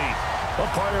incomplete. Well,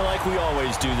 partner, like we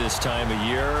always do this time of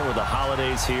year with the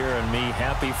holidays here and me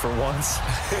happy for once.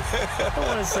 I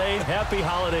want to say happy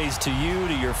holidays to you,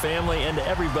 to your family, and to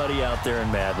everybody out there in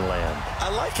Madden land. I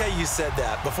like how you said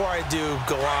that. Before I do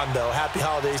go on, though, happy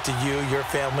holidays to you, your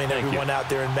family, and everyone out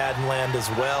there in Madden land as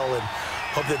well. And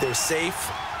hope that they're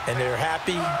safe and they're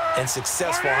happy and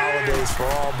successful holidays for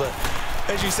all. But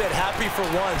as you said, happy for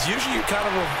once. Usually you're kind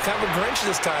of a Grinch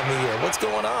this time of year. What's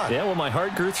going on? Yeah, well, my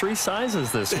heart grew 3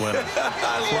 sizes this winter.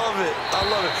 I love it. I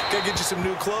love it. Got to get you some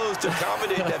new clothes to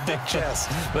accommodate that big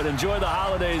chest. But enjoy the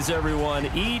holidays, everyone.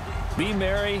 Eat, be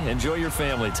merry, enjoy your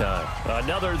family time.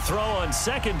 Another throw on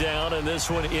second down, and this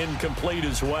one incomplete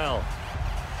as well.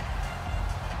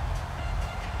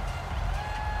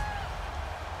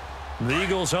 The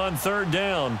Eagles on third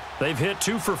down. They've hit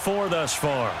 2 for 4 thus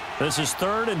far. This is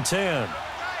 3rd and 10.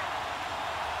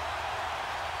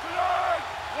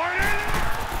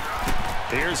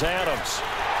 Here's Adams.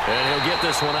 And he'll get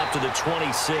this one up to the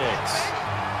 26.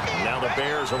 Now the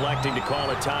Bears electing to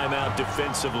call a timeout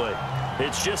defensively.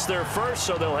 It's just their first,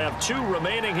 so they'll have 2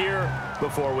 remaining here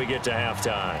before we get to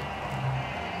halftime.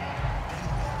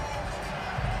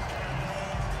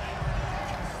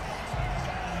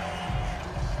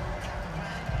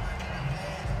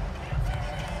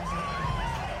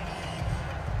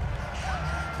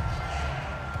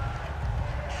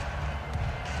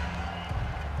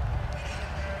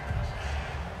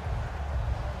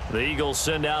 The Eagles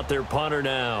send out their punter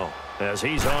now as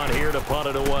he's on here to punt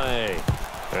it away.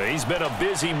 He's been a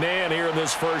busy man here in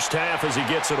this first half as he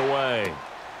gets it away.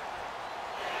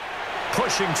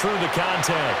 Pushing through the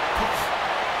contact.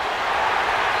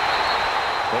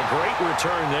 A great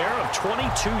return there of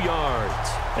 22 yards.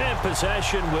 And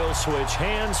possession will switch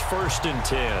hands, 1st and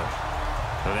 10.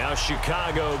 And now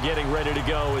Chicago getting ready to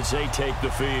go as they take the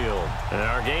field. And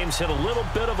our game's hit a little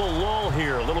bit of a lull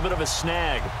here, a little bit of a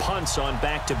snag. Punts on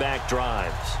back-to-back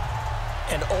drives.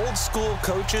 And old school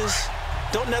coaches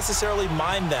don't necessarily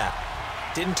mind that.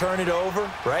 Didn't turn it over,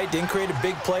 right? Didn't create a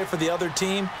big play for the other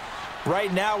team.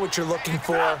 Right now what you're looking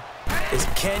for is,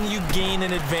 can you gain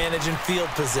an advantage in field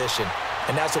position?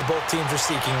 And that's what both teams are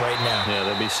seeking right now. Yeah,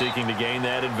 they'll be seeking to gain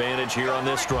that advantage here on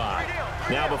this drive.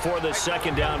 Now before the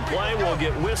second down play, we'll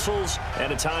get whistles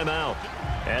and a timeout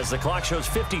as the clock shows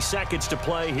 50 seconds to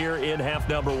play here in half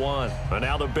number 1. And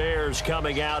now the Bears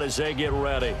coming out as they get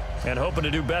ready and hoping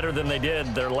to do better than they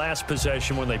did their last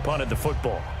possession when they punted the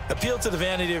football. Appeal to the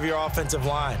vanity of your offensive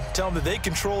line. Tell them that they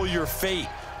control your fate.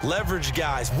 Leverage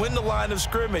guys. Win the line of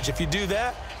scrimmage. If you do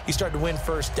that, you start to win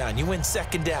first down. You win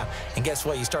second down. And guess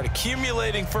what? You start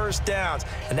accumulating first downs.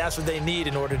 And that's what they need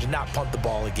in order to not punt the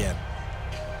ball again.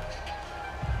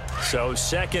 So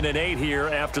 2nd and 8 here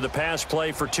after the pass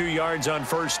play for 2 yards on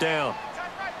first down.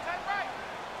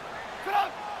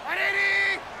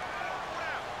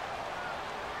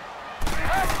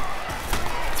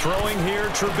 Throwing here,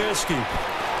 Trubisky.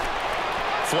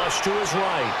 Flush to his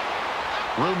right.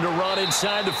 Room to run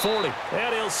inside the 40.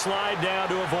 And he'll slide down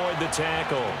to avoid the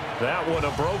tackle. That one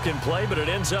a broken play, but it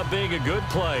ends up being a good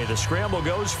play. The scramble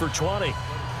goes for 20.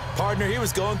 Partner, he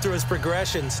was going through his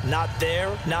progressions. Not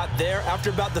there, not there. After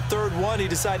about the 3rd one, he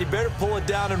decided he better pull it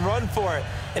down and run for it.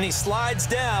 And he slides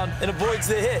down and avoids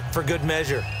the hit for good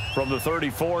measure. From the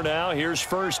 34 now, here's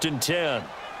 1st and 10.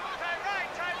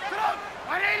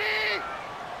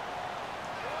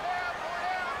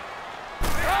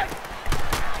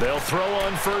 They'll throw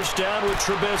on first down with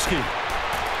Trubisky.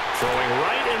 Throwing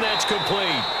right, and that's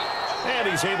complete. And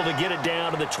he's able to get it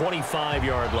down to the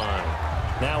 25-yard line.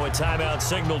 Now a timeout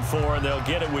signaled for, and they'll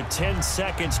get it with 10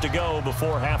 seconds to go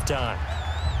before halftime.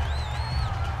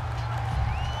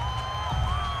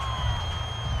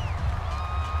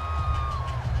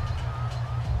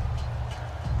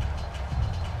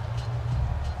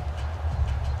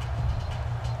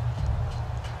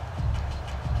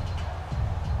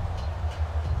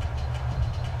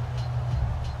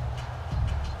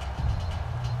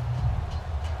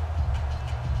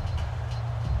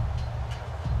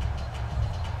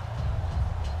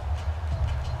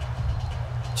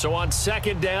 So on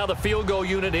second down, the field goal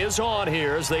unit is on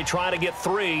here as they try to get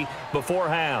 3 before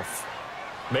half.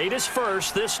 Made his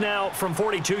first. This now from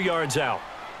 42 yards out.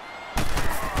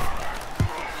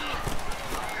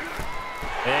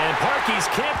 And part Parkey's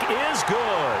kick is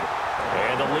good.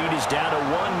 And the lead is down to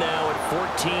 1 now at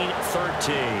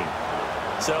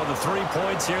 14-13. So the 3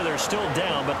 points here, they're still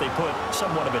down, but they put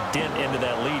somewhat of a dent into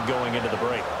that lead going into the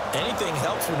break. Anything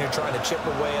helps when you're trying to chip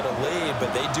away at a lead,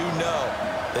 but they do know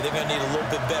that they're going to need a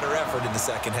little bit better effort in the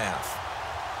second half.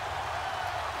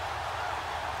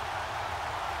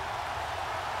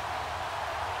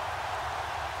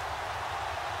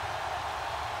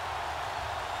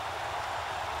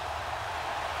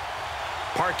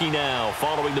 Parkey now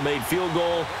following the made field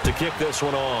goal to kick this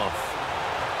one off.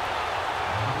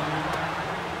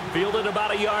 Fielded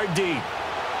about a yard deep.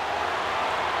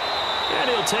 And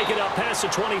he'll take it up past the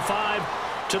 25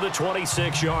 to the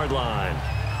 26-yard line.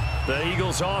 The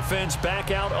Eagles offense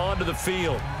back out onto the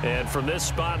field. And from this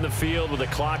spot in the field with the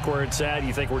clock where it's at,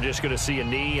 you think we're just going to see a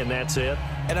knee and that's it?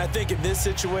 And I think in this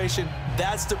situation,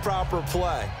 that's the proper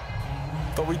play.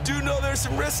 But we do know there's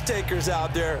some risk takers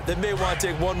out there that may want to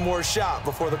take one more shot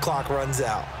before the clock runs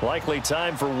out. Likely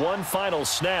time for one final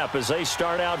snap as they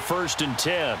start out 1st and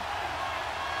 10.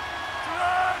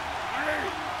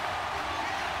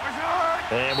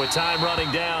 And with time running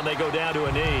down, they go down to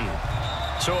a knee.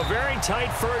 So a very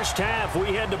tight first half.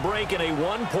 We had to break in a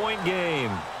one-point game.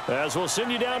 As we'll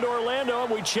send you down to Orlando,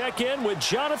 we check in with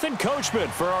Jonathan Coachman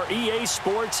for our EA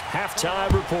Sports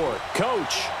Halftime Report.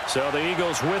 Coach, so the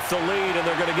Eagles with the lead, and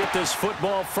they're going to get this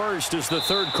football first as the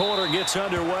third quarter gets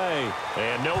underway.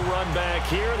 And no run back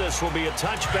here. This will be a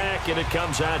touchback, and it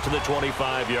comes out to the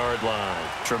 25-yard line.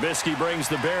 Trubisky brings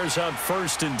the Bears up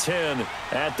 1st and 10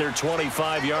 at their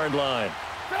 25-yard line.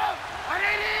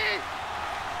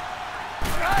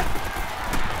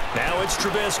 Now it's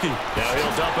Trubisky. Now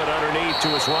he'll dump it underneath to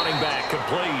his running back,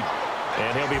 complete.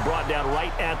 And he'll be brought down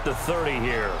right at the 30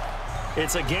 here.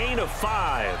 It's a gain of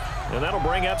 5, and that'll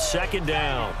bring up 2nd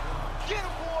down. Get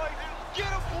him, boy! Get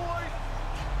him, boy!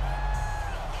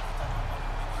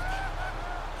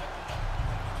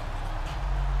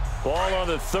 Ball on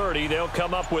the 30. They'll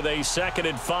come up with a 2nd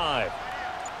and 5.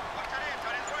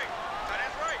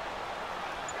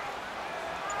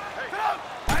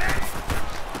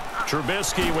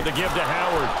 Trubisky with the give to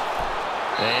Howard.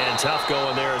 And tough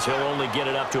going there as he'll only get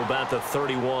it up to about the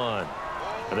 31.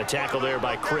 And the tackle there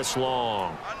by Chris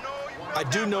Long. I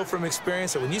do know from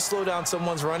experience that when you slow down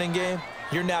someone's running game,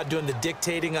 you're now doing the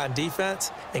dictating on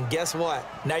defense. And guess what?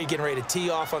 Now you're getting ready to tee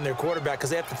off on their quarterback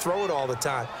because they have to throw it all the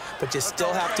time. But you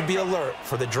still have to be alert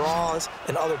for the draws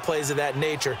and other plays of that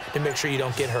nature to make sure you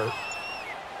don't get hurt.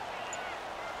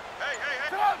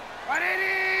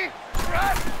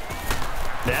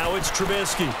 Now it's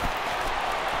Trubisky.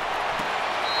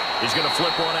 He's going to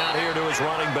flip one out here to his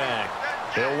running back.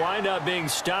 He'll wind up being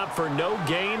stopped for no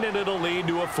gain, and it'll lead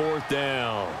to a 4th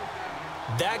down.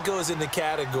 That goes in the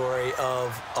category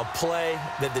of a play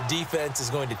that the defense is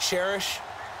going to cherish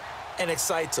and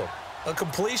excites them. A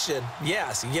completion,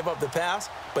 yes, you give up the pass,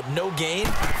 but no gain.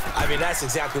 I mean, that's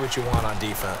exactly what you want on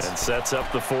defense. And sets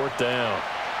up the 4th down.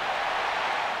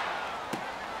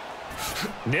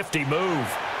 Nifty move.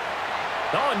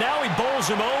 Oh, and now he bowls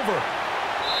him over.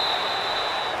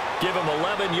 Give him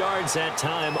 11 yards that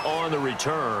time on the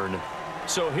return.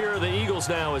 So here are the Eagles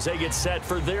now as they get set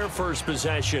for their first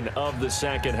possession of the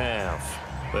second half.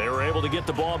 They were able to get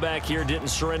the ball back here, didn't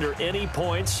surrender any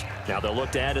points. Now they'll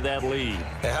look to add to that lead.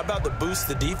 Hey, how about the boost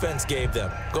the defense gave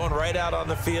them? Going right out on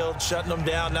the field, shutting them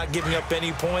down, not giving up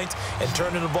any points, and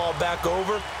turning the ball back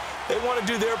over. They want to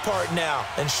do their part now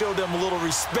and show them a little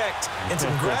respect and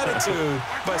some gratitude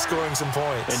by scoring some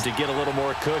points. And to get a little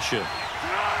more cushion.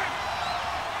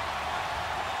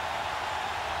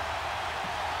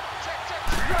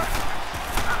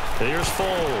 Here's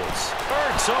Foles.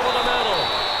 Hurts over the middle.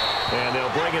 And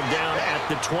they'll bring him down at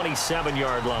the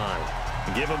 27-yard line.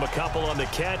 Give him a couple on the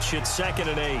catch. It's 2nd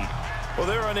and 8. Well,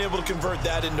 they're unable to convert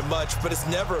that into much, but it's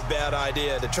never a bad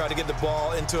idea to try to get the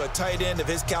ball into a tight end of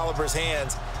his caliber's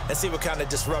hands and see what kind of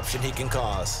disruption he can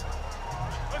cause.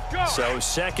 So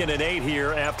 2nd and 8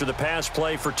 here after the pass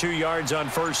play for 2 yards on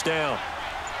 1st down.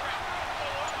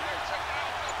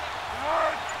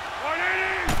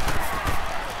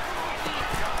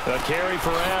 A carry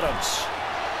for Adams.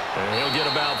 And he'll get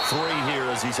about 3 here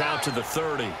as he's out to the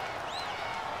 30.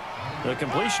 The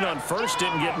completion on 1st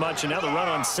didn't get much, and now the run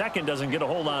on 2nd doesn't get a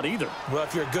whole lot either. Well,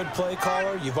 if you're a good play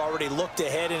caller, you've already looked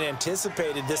ahead and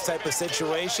anticipated this type of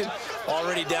situation.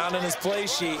 Already down in his play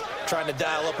sheet, trying to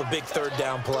dial up a big 3rd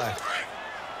down play.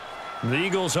 The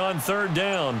Eagles on 3rd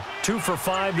down, 2 for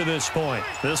 5 to this point.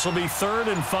 This will be 3rd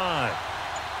and 5.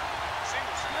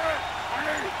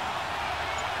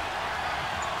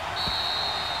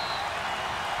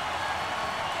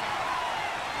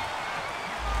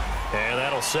 And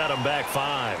that'll set them back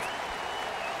 5.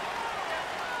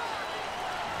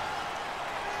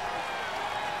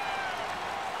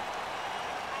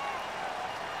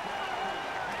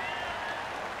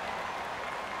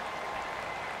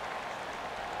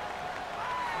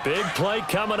 Big play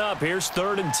coming up. Here's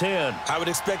 3rd and 10. I would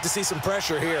expect to see some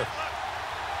pressure here.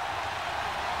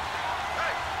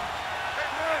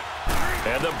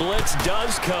 And the blitz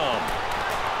does come.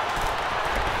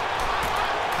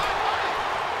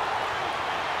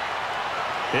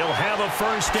 He'll have a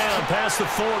first down past the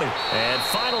 40. And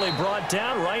finally brought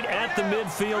down right at the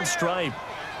midfield stripe.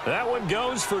 That one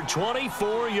goes for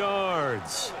 24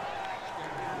 yards.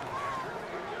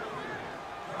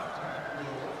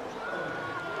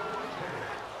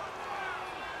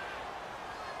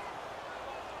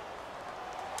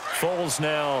 Foles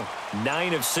now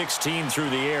 9 of 16 through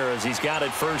the air as he's got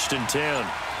it 1st and 10.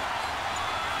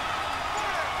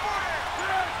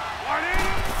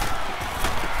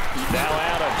 Now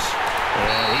Adams.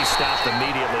 And he stopped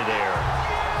immediately there.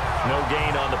 No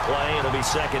gain on the play. It'll be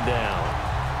 2nd down.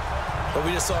 But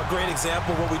we just saw a great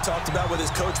example of what we talked about with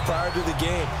his coach prior to the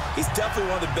game. He's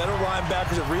definitely one of the better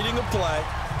linebackers at reading a play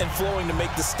and flowing to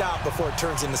make the stop before it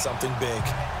turns into something big.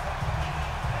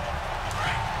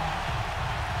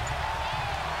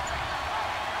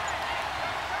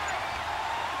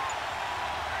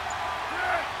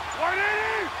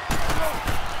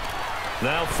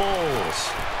 Now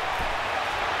Foles.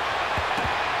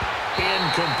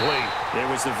 Incomplete. It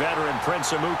was the veteran Prince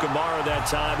Amukamara that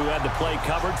time who had the play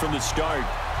covered from the start.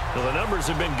 Well, the numbers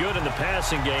have been good in the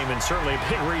passing game and certainly a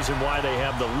big reason why they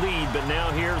have the lead. But now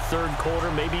here, 3rd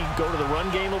quarter, maybe go to the run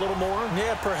game a little more?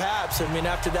 Yeah, perhaps. I mean,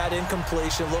 after that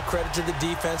incompletion, a little credit to the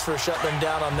defense for shutting them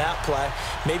down on that play.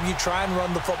 Maybe you try and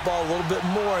run the football a little bit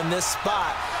more in this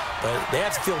spot. But they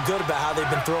have to feel good about how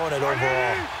they've been throwing it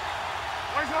overall.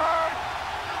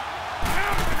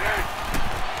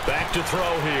 Back to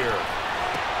throw here.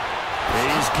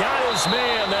 He's got his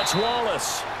man. That's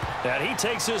Wallace. And he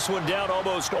takes this one down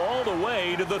almost all the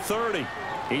way to the 30.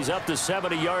 He's up to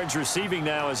 70 yards receiving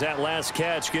now as that last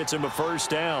catch gets him a 1st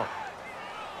down.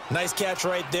 Nice catch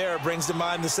right there. Brings to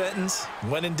mind the sentence,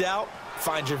 when in doubt,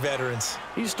 find your veterans.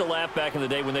 He used to laugh back in the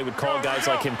day when they would call guys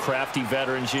like him crafty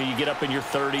veterans. You get up in your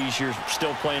 30s, you're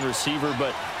still playing receiver,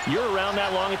 but you're around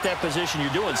that long at that position,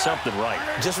 you're doing something right.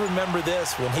 Just remember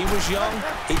this, when he was young,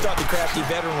 he thought the crafty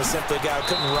veteran was simply a guy who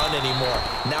couldn't run anymore.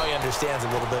 Now he understands a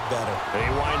little bit better. He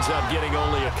winds up getting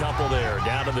only a couple there,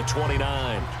 down to the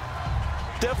 29.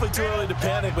 Definitely too early to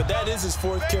panic, but that is his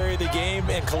 4th carry of the game,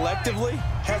 and collectively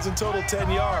has in total 10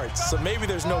 yards. So maybe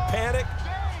there's no panic,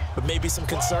 but maybe some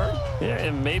concern. Yeah,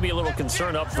 and maybe a little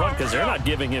concern up front because they're not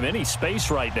giving him any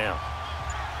space right now.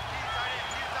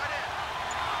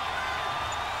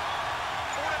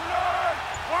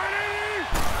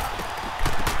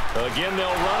 Again, they'll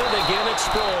run it. Again, it's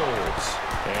Sproles.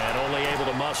 And only able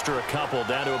to muster a couple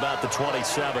down to about the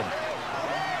 27.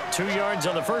 2 yards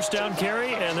on the 1st down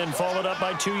carry and then followed up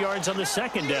by 2 yards on the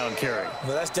 2nd down carry.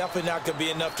 Well, that's definitely not going to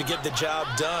be enough to get the job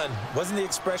done. Wasn't the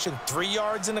expression 3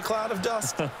 yards in a cloud of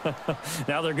dust?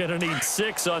 Now they're going to need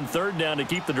 6 on 3rd down to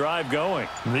keep the drive going.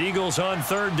 The Eagles on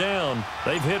 3rd down.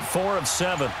 They've hit 4 of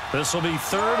 7. This will be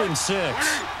 3rd and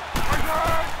 6.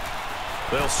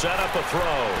 They'll set up a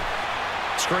throw.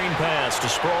 Screen pass to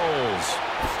Sproles.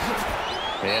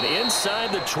 And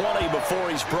inside the 20 before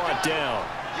he's brought down.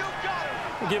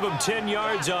 Give him 10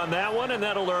 yards on that one, and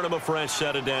that'll earn him a fresh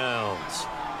set of downs.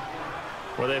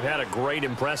 Well, they've had a great,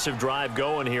 impressive drive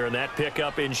going here, and that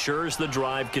pickup ensures the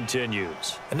drive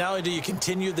continues. And not only do you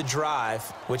continue the drive,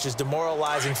 which is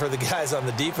demoralizing for the guys on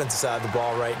the defensive side of the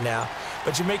ball right now,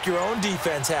 but you make your own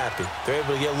defense happy. They're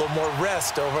able to get a little more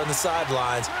rest over on the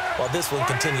sidelines while this one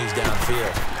continues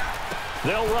downfield.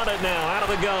 They'll run it now out of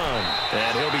the gun.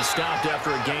 And he'll be stopped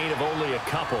after a gain of only a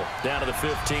couple down to the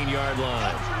 15-yard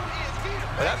line.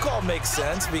 Well, that call makes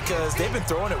sense because they've been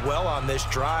throwing it well on this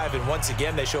drive, and once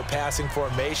again they show passing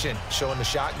formation, showing the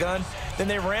shotgun. Then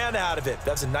they ran out of it.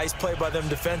 That's a nice play by them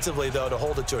defensively, though, to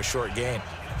hold it to a short gain.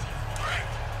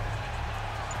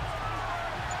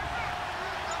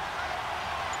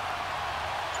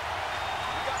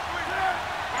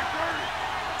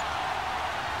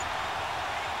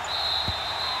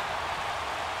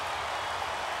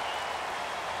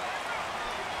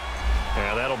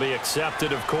 And that'll be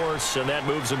accepted, of course, and that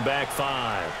moves him back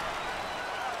 5.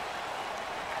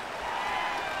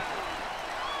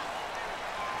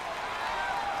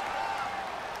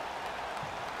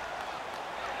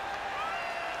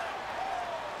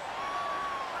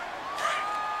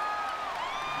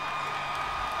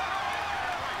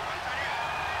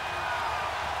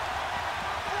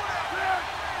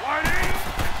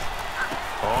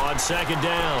 On 2nd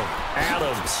down,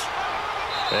 Adams.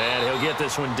 And he'll get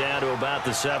this one down to about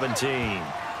the 17.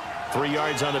 3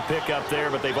 yards on the pickup there,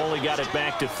 but they've only got it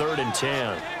back to 3rd and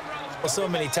 10. Well, so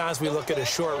many times we look at a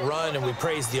short run and we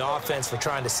praise the offense for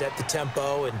trying to set the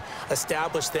tempo and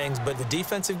establish things, but the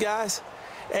defensive guys,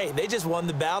 hey, they just won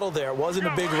the battle there. It wasn't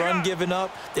a big run given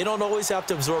up. They don't always have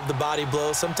to absorb the body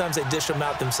blows. Sometimes they dish them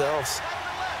out themselves.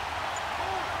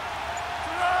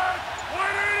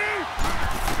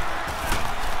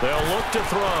 They'll look to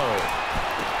throw.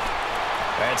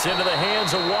 That's into the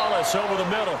hands of Wallace over the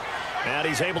middle. And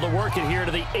he's able to work it here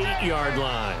to the 8-yard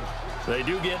line. They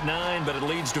do get 9, but it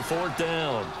leads to 4th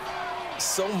down.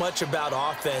 So much about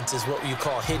offense is what you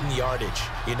call hidden yardage.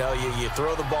 You know, you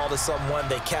throw the ball to someone,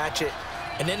 they catch it,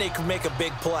 and then they can make a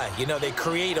big play. You know, they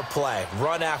create a play,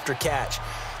 run after catch.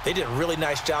 They did a really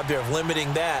nice job there of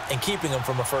limiting that and keeping him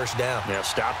from a first down. Yeah,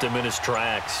 stopped him in his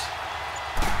tracks.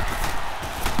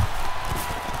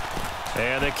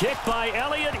 And the kick by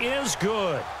Elliott is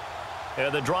good.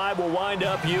 And the drive will wind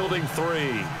up yielding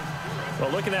 3. Well,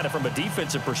 looking at it from a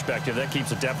defensive perspective, that keeps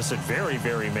the deficit very,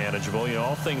 very manageable. You know,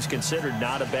 all things considered,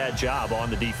 not a bad job on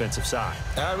the defensive side.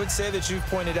 I would say that you've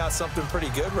pointed out something pretty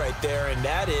good right there, and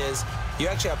that is you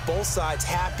actually have both sides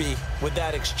happy with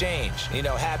that exchange. You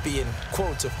know, happy in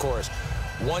quotes, of course.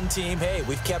 One team, hey,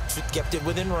 we've kept it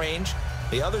within range.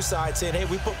 The other side saying, hey,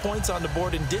 we put points on the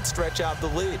board and did stretch out the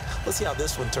lead. Let's see how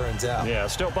this one turns out. Yeah,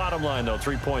 still bottom line, though,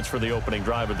 3 points for the opening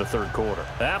drive of the third quarter.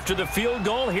 After the field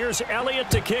goal, here's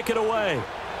Elliott to kick it away.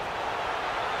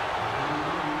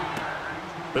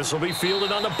 This will be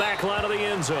fielded on the back line of the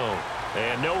end zone.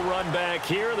 And no run back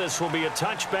here. This will be a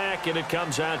touchback, and it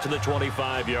comes out to the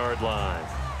 25-yard line.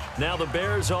 Now the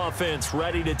Bears offense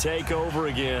ready to take over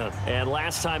again. And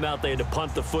last time out, they had to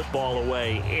punt the football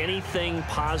away. Anything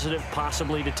positive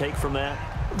possibly to take from that?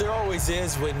 There always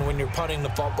is when you're punting the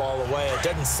football away. It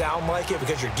doesn't sound like it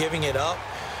because you're giving it up,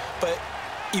 but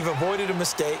you've avoided a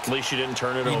mistake. At least you didn't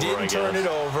turn it over, You didn't turn it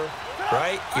over,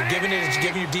 right? You're giving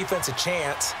your defense a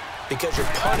chance because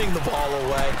you're punting the ball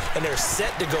away, and they're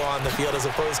set to go on the field as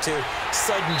opposed to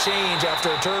sudden change after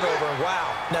a turnover. And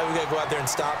wow, now we got to go out there and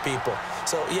stop people.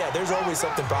 So, yeah, there's always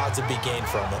something positive to be gained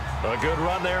from it. A good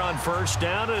run there on first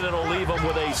down, and it'll leave them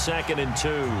with a 2nd and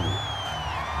 2.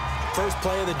 First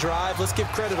play of the drive, let's give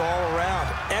credit all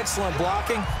around. Excellent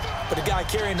blocking, but the guy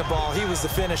carrying the ball, he was the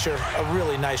finisher. A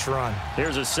really nice run.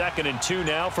 Here's a 2nd and 2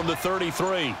 now from the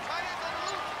 33.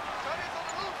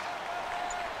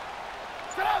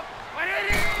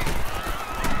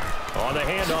 On the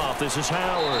handoff, this is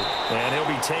Howard. And he'll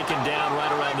be taken down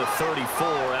right around the 34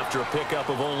 after a pickup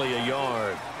of only a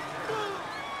yard.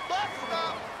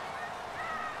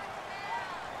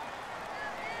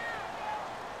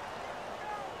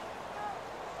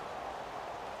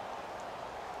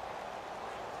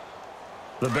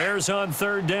 The Bears on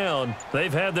 3rd down.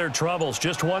 They've had their troubles,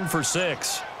 just 1 for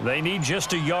 6. They need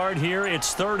just a yard here.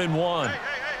 It's 3rd and 1.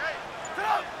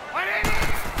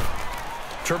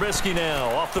 Trubisky now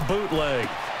off the bootleg.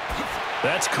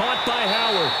 That's caught by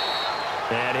Howard.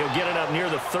 And he'll get it up near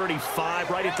the 35,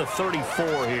 right at the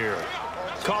 34 here.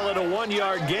 Call it a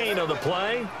 1-yard gain of the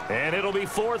play, and it'll be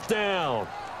 4th down.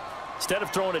 Instead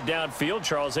of throwing it downfield,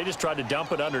 Charles, they just tried to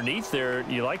dump it underneath there.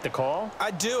 You like the call?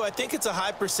 I do. I think it's a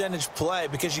high percentage play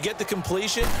because you get the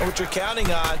completion, and what you're counting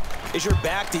on is your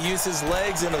back to use his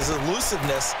legs and his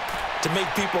elusiveness to make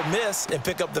people miss and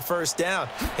pick up the first down.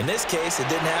 In this case, it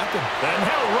didn't happen. And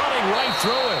now running right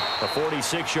through it. A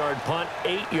 46-yard punt,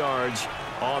 8 yards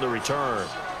on the return.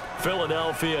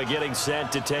 Philadelphia getting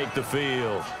set to take the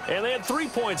field. And they had 3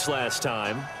 points last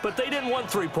time, but they didn't want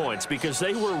 3 points because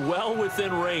they were well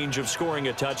within range of scoring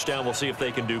a touchdown. We'll see if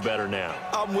they can do better now.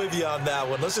 I'm with you on that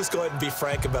one. Let's just go ahead and be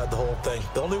frank about the whole thing.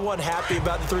 The only one happy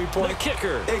about the 3-point. The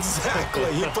kicker.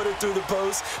 Exactly. He put it through the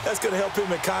post. That's going to help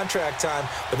him at contract time.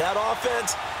 But that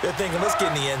offense, they're thinking, let's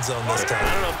get in the end zone this time. I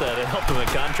don't know if that helped him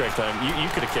at contract time. You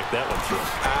could have kicked that one through.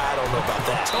 I don't know about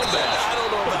that. I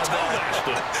don't know about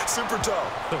that. Super toe.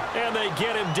 And they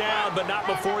get him down, but not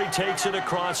before he takes it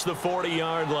across the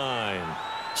 40-yard line.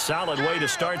 Solid way to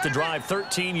start the drive.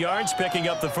 13 yards, picking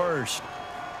up the first.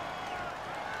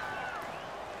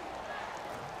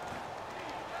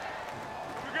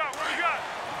 What we got?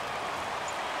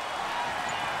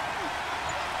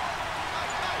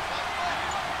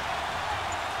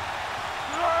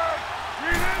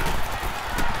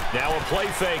 Now a play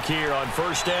fake here on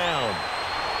first down.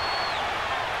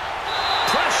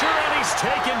 Pressure, and he's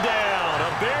taken down.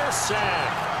 A Bear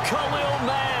sack. Khalil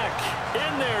Mack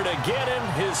in there to get him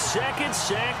his 2nd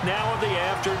sack now of the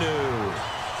afternoon.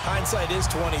 Hindsight is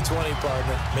 20/20,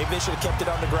 partner. Maybe they should have kept it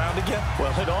on the ground again.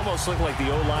 Well, it almost looked like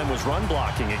the O-line was run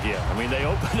blocking again. I mean, they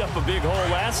opened up a big hole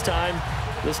last time.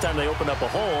 This time they opened up a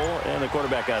hole, and the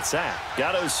quarterback got sacked.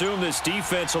 Got to assume this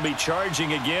defense will be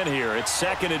charging again here. It's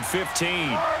 2nd and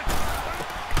 15.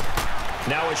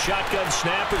 Now a shotgun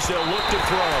snap as they'll look to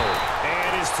throw.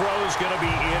 And his throw is going to be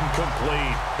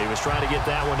incomplete. He was trying to get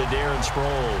that one to Darren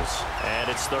Sproles. And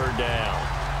it's third down.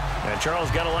 And Charles,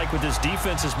 got to like what this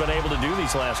defense has been able to do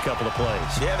these last couple of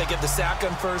plays. Yeah, they get the sack on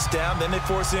first down, then they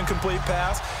force the incomplete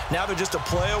pass. Now they're just a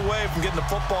play away from getting the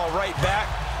football right back,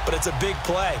 but it's a big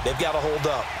play. They've got to hold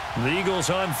up. The Eagles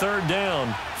on third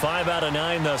down, 5 out of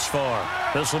 9 thus far.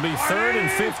 This will be 3rd and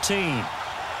 15.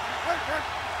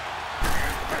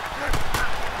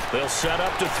 They'll set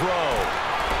up to throw.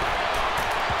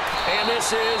 And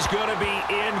this is going to be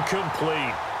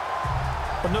incomplete.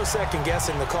 Well, no second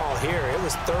guessing the call here. It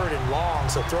was 3rd and long,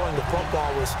 so throwing the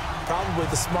football was probably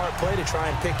the smart play to try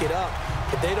and pick it up.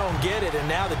 But they don't get it, and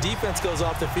now the defense goes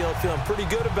off the field feeling pretty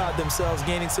good about themselves,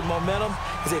 gaining some momentum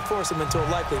as they force them into a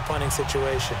likely punting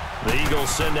situation. The Eagles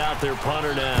send out their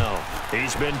punter now.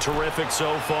 He's been terrific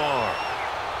so far.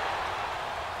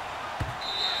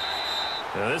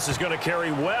 Now this is going to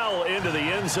carry well into the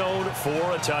end zone for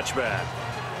a touchback.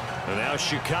 And now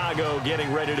Chicago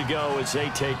getting ready to go as they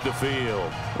take the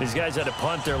field. These guys had to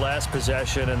punt their last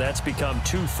possession, and that's become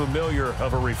too familiar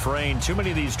of a refrain. Too many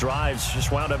of these drives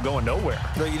just wound up going nowhere.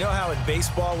 Well, you know how in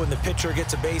baseball when the pitcher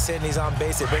gets a base hit and he's on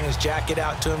base, they bring his jacket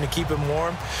out to him to keep him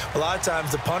warm? A lot of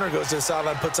times the punter goes to the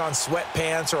sideline, puts on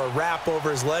sweatpants or a wrap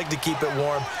over his leg to keep it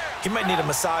warm. He might need a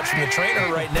massage from the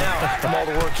trainer right now from all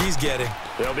the work he's getting.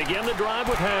 They'll begin the drive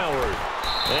with Howard.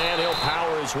 And he'll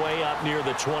power his way up near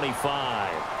the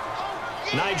 25.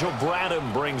 Nigel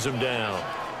Bradham brings him down.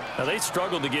 Now, they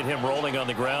struggled to get him rolling on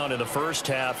the ground in the first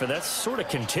half, and that's sort of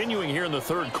continuing here in the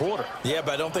third quarter. Yeah,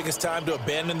 but I don't think it's time to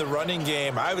abandon the running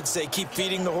game. I would say keep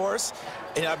feeding the horse,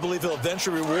 and I believe he'll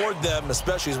eventually reward them,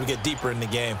 especially as we get deeper in the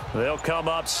game. They'll come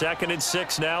up 2nd and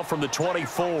 6 now from the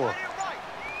 24.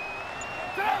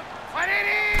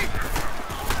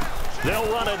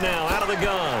 They'll run it now out of the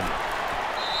gun.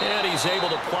 And he's able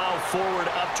to plow forward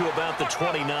up to about the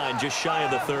 29, just shy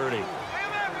of the 30.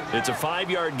 It's a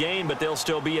 5-yard gain, but they'll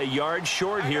still be a yard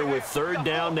short here with third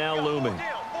down now looming.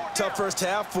 Tough first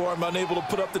half for him, unable to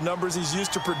put up the numbers he's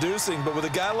used to producing. But with a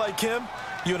guy like him,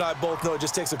 you and I both know it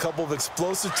just takes a couple of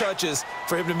explosive touches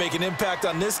for him to make an impact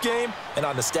on this game and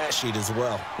on the stat sheet as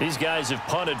well. These guys have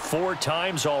punted 4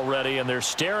 times already, and they're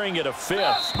staring at a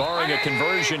 5th, barring a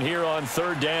conversion here on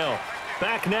third down.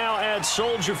 Back now at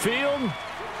Soldier Field.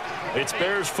 It's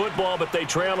Bears football, but they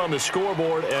trail on the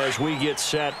scoreboard as we get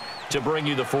set to bring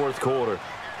you the fourth quarter.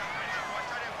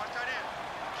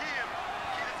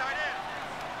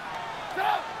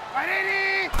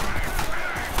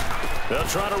 They'll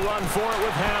try to run for it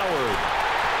with Howard.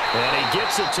 And he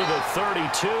gets it to the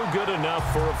 32. Good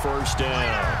enough for a first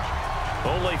down.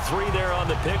 Only 3 there on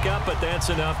the pickup, but that's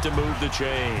enough to move the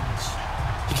chains.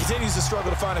 He continues to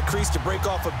struggle to find a crease to break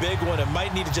off a big one and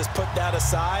might need to just put that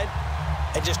aside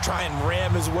and just try and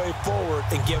ram his way forward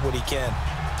and get what he can.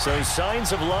 So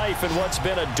signs of life in what's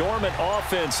been a dormant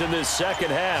offense in this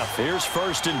second half. Here's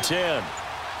 1st and 10.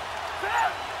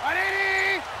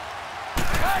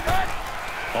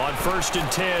 On 1st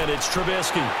and 10, it's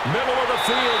Trubisky. Middle of the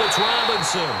field, it's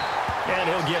Robinson. And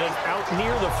he'll get it out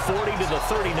near the 40 to the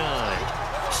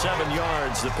 39. 7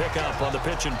 yards, the pickup on the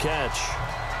pitch and catch.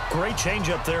 Great change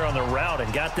up there on the route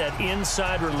and got that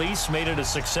inside release, made it a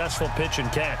successful pitch and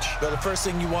catch. Well, the first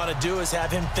thing you want to do is have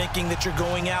him thinking that you're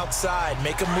going outside,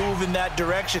 make a move in that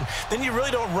direction. Then you really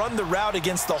don't run the route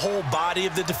against the whole body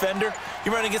of the defender.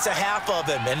 You run against a half of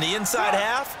him, and the inside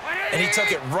half, and he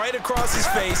took it right across his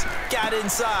face, got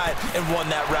inside, and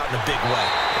won that route in a big way.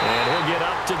 And he'll get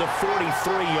up to the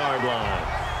 43-yard line.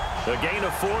 A gain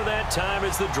of 4 that time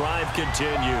as the drive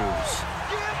continues.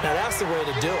 Now that's the way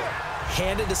to do it.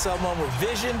 Hand it to someone with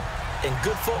vision and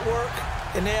good footwork,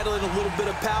 and add in a little bit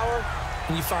of power,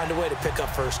 and you find a way to pick up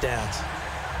first downs.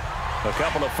 A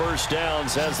couple of first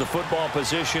downs as the football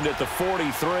positioned at the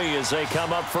 43 as they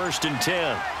come up 1st and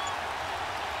 10.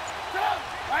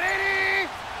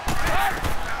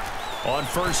 On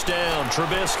 1st down,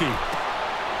 Trubisky.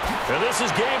 And this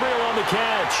is Gabriel on the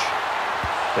catch.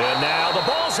 And now the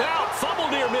ball's out, fumble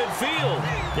near midfield.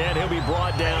 And he'll be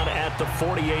brought down at the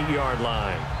 48-yard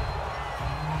line.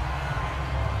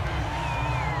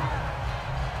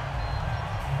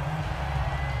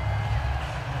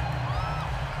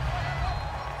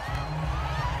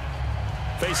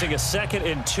 Facing a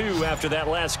 2nd and 2 after that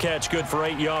last catch, good for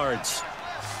 8 yards.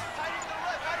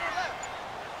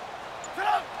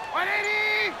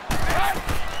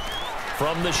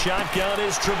 From the shotgun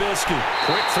is Trubisky.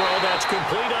 Quick throw, that's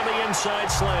complete on the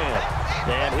inside slant.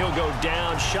 And he'll go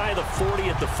down shy of the 40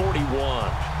 at the 41.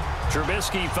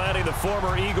 Trubisky finding the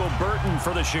former Eagle Burton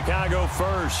for the Chicago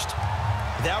first.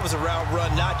 That was a route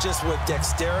run not just with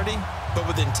dexterity, but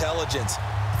with intelligence.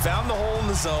 Found the hole in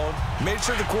the zone, made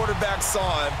sure the quarterback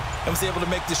saw him, and was able to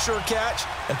make the sure catch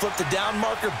and flip the down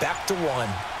marker back to 1.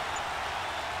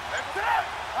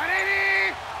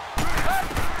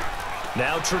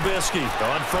 Now Trubisky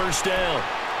on first down.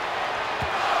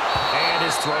 And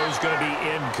his throw's going to be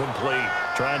incomplete.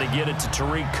 Trying to get it to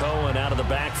Tariq Cohen out of the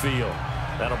backfield.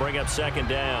 That'll bring up second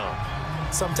down.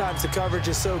 Sometimes the coverage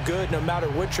is so good, no matter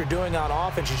what you're doing on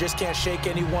offense, you just can't shake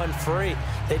anyone free.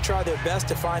 They try their best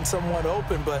to find someone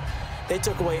open, but they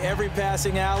took away every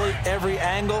passing alley, every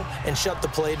angle, and shut the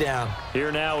play down.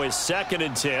 Here now is 2nd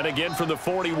and 10, again from the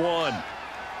 41.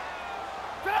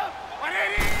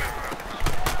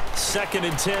 2nd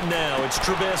and 10 now. It's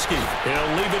Trubisky.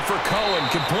 He'll leave it for Cohen,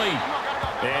 complete.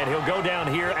 And he'll go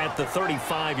down here at the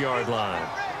 35-yard line.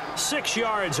 6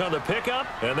 yards on the pickup,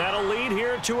 and that'll lead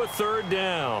here to a 3rd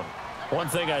down. One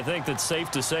thing I think that's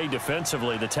safe to say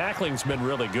defensively, the tackling's been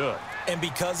really good. And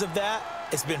because of that,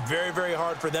 it's been very, very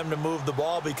hard for them to move the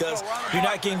ball because you're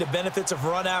not getting the benefits of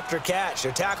run after catch.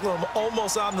 They're tackling them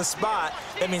almost on the spot.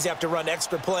 That means you have to run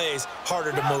extra plays,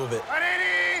 harder to move it.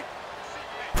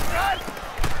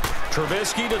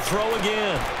 Trubisky to throw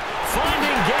again.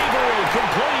 Finding Gabriel,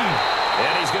 complete.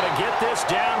 And he's going to get this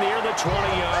down near the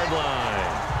 20-yard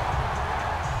line.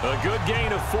 A good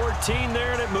gain of 14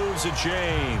 there, and it moves to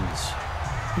James.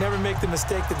 Never make the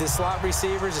mistake that the slot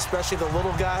receivers, especially the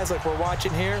little guys like we're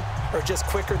watching here, are just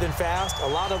quicker than fast. A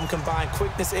lot of them combine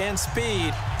quickness and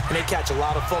speed, and they catch a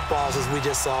lot of footballs, as we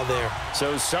just saw there.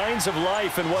 So signs of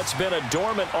life in what's been a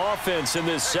dormant offense in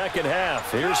this second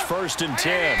half. Here's 1st and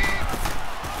 10.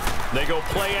 They go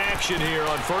play action here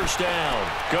on first down.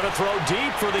 Going to throw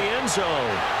deep for the end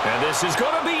zone. And this is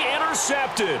going to be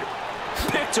intercepted.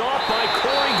 Picked off by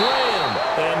Corey Graham.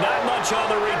 And not much on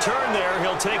the return there.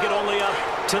 He'll take it only up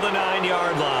to the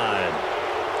 9-yard line.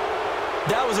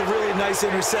 That was a really nice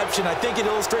interception. I think it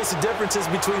illustrates the differences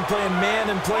between playing man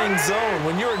and playing zone.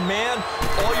 When you're in man,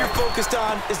 all you're focused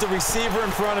on is the receiver in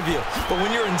front of you. But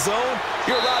when you're in zone,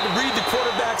 you're allowed to read the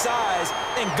quarterback's eyes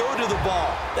and go to the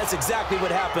ball. That's exactly what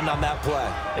happened on that play.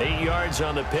 8 yards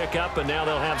on the pickup, and now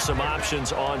they'll have some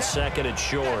options on 2nd and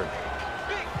short.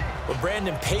 Well,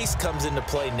 Brandon, pace comes into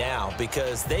play now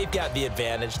because they've got the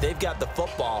advantage. They've got the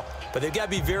football, but they've got to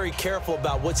be very careful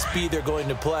about what speed they're going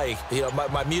to play. You know,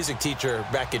 my music teacher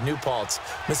back in New Paltz,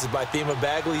 Mrs. Bythema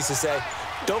Bagley, used to say,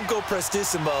 don't go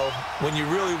prestissimo when you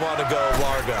really want to go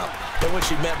largo. And what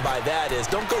she meant by that is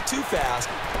don't go too fast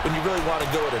when you really want to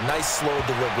go at a nice, slow,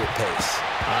 deliberate pace.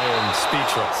 I am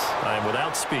speechless. I am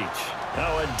without speech.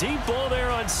 Oh, a deep ball there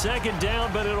on 2nd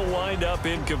down, but it'll wind up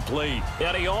incomplete.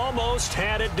 And he almost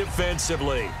had it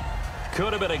defensively.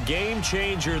 Could have been a game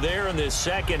changer there in this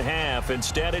second half.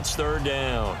 Instead, it's 3rd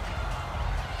down.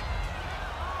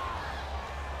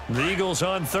 The Eagles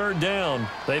on 3rd down.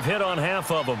 They've hit on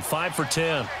half of them, 5 for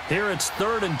 10. Here it's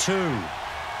 3rd and 2.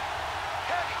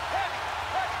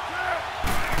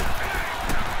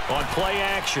 On play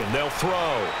action, they'll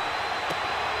throw.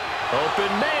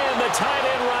 Open man, the tight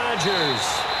end Rodgers.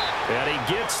 And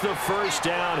he gets the first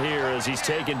down here as he's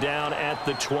taken down at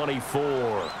the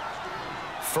 24.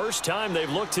 First time they've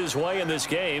looked his way in this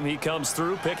game. He comes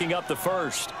through picking up the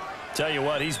first. Tell you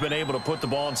what, he's been able to put the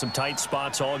ball in some tight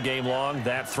spots all game long.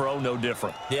 That throw, no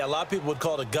different. Yeah, a lot of people would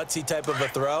call it a gutsy type of a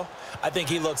throw. I think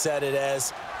he looks at it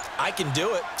as, I can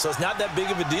do it, so it's not that big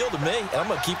of a deal to me, and I'm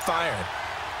going to keep firing.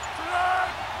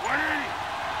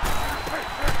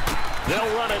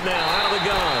 They'll run it now out of the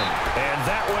gun. And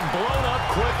that one blown up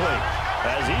quickly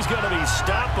as he's going to be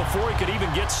stopped before he could even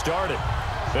get started.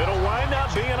 It'll wind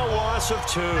up being a loss of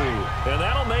 2. And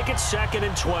that'll make it 2nd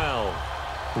and 12.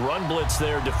 Run blitz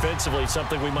there defensively,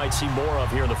 something we might see more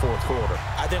of here in the 4th quarter.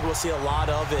 I think we'll see a lot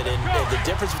of it. And the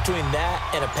difference between that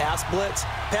and a pass blitz,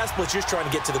 you're just trying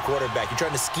to get to the quarterback. You're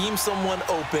trying to scheme someone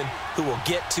open who will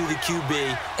get to the QB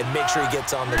and make sure he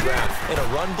gets on the ground. In a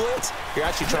run blitz, you're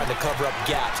actually trying to cover up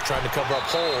gaps, trying to cover up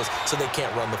holes so they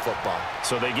can't run the football.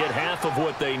 So they get half of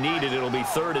what they needed. It'll be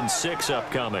 3rd and 6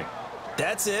 upcoming.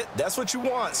 That's it. That's what you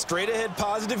want. Straight ahead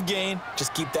positive gain.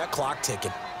 Just keep that clock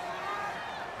ticking.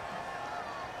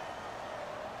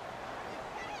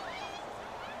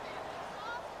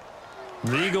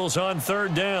 The Eagles on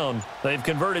 3rd down. They've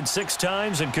converted 6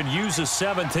 times and could use a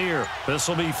 7th here. This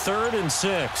will be 3rd and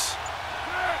 6.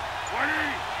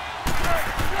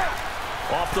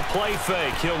 Off the play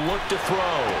fake, he'll look to throw.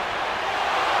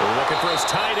 We're looking for his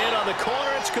tight end on the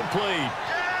corner. It's complete.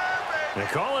 They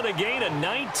call it a gain of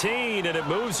 19, and it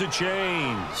moves the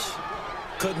chains.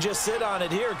 Couldn't just sit on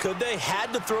it here, could they?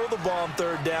 Had to throw the ball on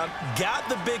 3rd down. Got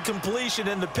the big completion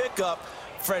in the pickup.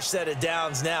 Fresh set of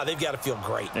downs now. They've got to feel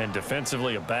great. And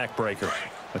defensively, a backbreaker.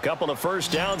 A couple of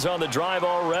first downs on the drive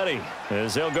already,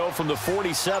 as they'll go from the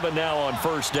 47 now on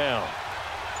first down.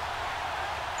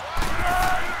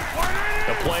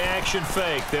 A play-action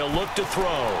fake. They'll look to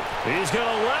throw. He's going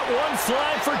to let one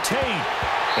fly for Tate.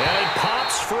 And it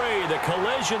pops free. The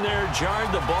collision there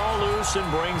jarred the ball loose and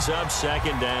brings up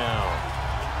second down.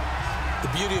 The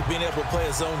beauty of being able to play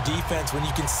a zone defense when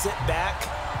you can sit back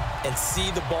and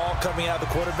see the ball coming out of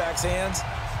the quarterback's hands,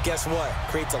 guess what?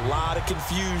 Creates a lot of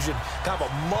confusion, kind of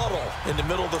a muddle in the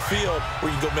middle of the field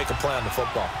where you can go make a play on the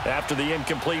football. After the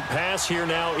incomplete pass, here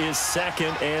now is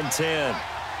 2nd and 10.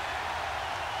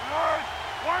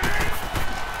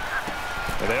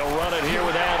 And they'll run it here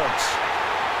with Adams.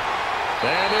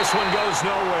 And this one goes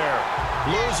nowhere.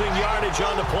 Losing yardage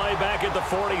on the play back at the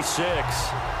 46.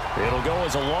 It'll go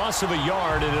as a loss of a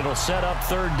yard, and it'll set up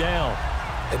 3rd down.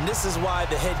 And this is why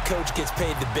the head coach gets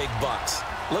paid the big bucks.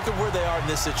 Look at where they are in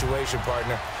this situation,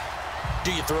 partner.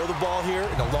 Do you throw the ball here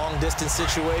in a long-distance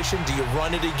situation? Do you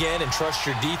run it again and trust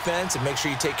your defense and make sure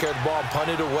you take care of the ball and punt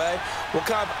it away? What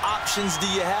kind of options do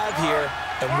you have here,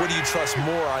 and what do you trust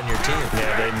more on your team?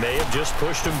 Yeah, they may have just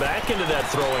pushed him back into that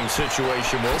throwing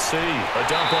situation. We'll see. A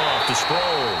dump off to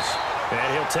Sproles. And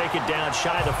he'll take it down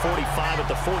shy of the 45 at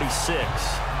the 46.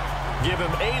 Give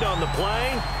him 8 on the play,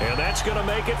 and that's going to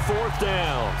make it 4th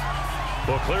down.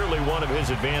 Well, clearly one of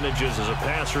his advantages as a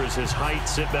passer is his height.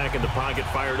 Sit back in the pocket,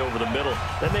 fired over the middle.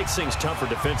 That makes things tougher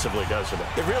defensively, doesn't it?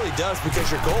 It really does, because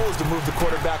your goal is to move the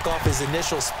quarterback off his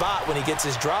initial spot when he gets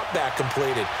his drop back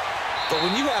completed. But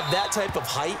when you have that type of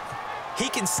height, he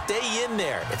can stay in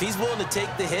there if he's willing to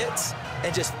take the hits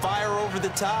and just fire over the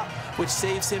top, which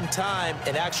saves him time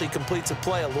and actually completes a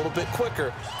play a little bit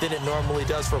quicker than it normally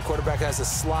does for a quarterback that has to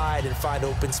slide and find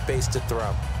open space to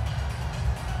throw.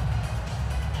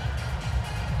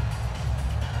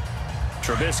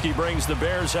 Trubisky brings the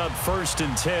Bears up 1st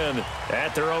and 10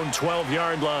 at their own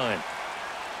 12-yard line.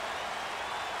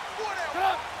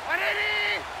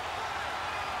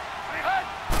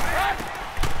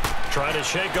 Trying to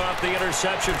shake off the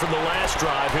interception from the last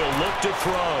drive. He'll look to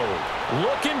throw.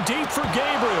 Looking deep for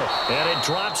Gabriel. And it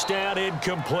drops down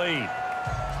incomplete.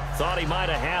 Thought he might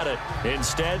have had it.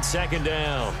 Instead, 2nd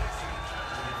down.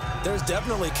 There's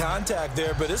definitely contact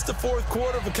there, but it's the 4th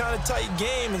quarter of a kind of tight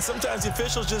game, and sometimes the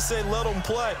officials just say, let them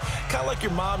play. Kind of like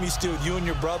your mom used to with you and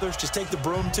your brothers. Just take the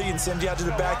broom to you and send you out to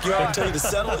the backyard and tell you to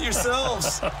settle it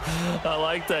yourselves. I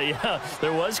like that, yeah.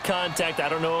 There was contact. I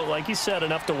don't know, like you said,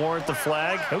 enough to warrant the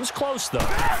flag. It was close, though.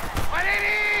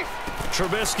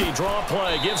 Trubisky, draw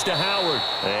play, gives to Howard.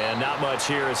 And not much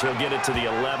here as he'll get it to the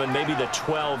 11, maybe the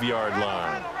 12-yard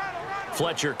line.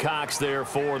 Fletcher Cox there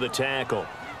for the tackle.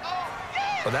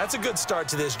 Well, that's a good start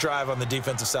to this drive on the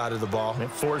defensive side of the ball.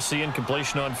 Force the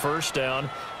incompletion on 1st down.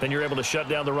 Then you're able to shut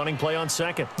down the running play on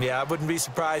 2nd. Yeah, I wouldn't be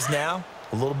surprised now.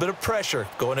 A little bit of pressure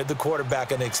going at the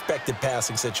quarterback in an expected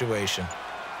passing situation.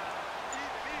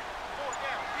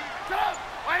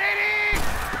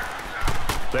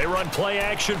 They run play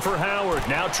action for Howard.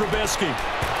 Now Trubisky.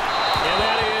 And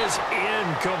that is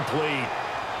incomplete.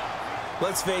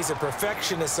 Let's face it,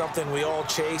 perfection is something we all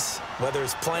chase, whether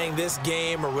it's playing this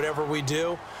game or whatever we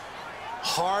do.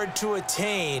 Hard to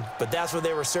attain, but that's what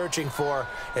they were searching for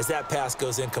as that pass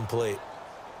goes incomplete.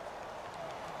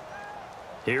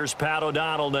 Here's Pat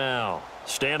O'Donnell now,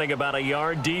 standing about a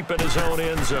yard deep in his own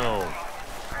end zone.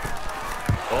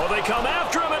 Oh, they come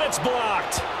after him, and it's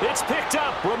blocked. It's picked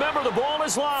up. Remember, the ball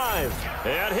is live.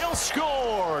 And he'll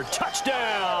score.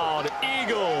 Touchdown,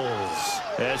 Eagles.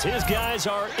 As his guys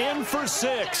are in for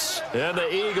 6. And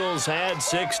the Eagles add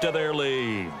 6 to their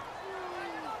lead.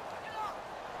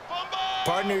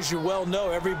 Partners, you well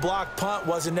know every block punt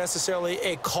wasn't necessarily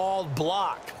a called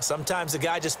block. Sometimes the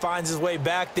guy just finds his way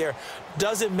back there.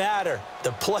 Doesn't matter.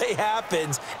 The play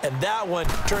happens, and that one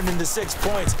turned into 6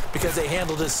 points because they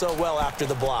handled it so well after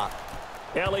the block.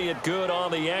 Elliott good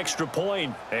on the extra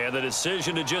point, and the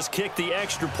decision to just kick the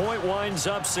extra point winds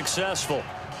up successful.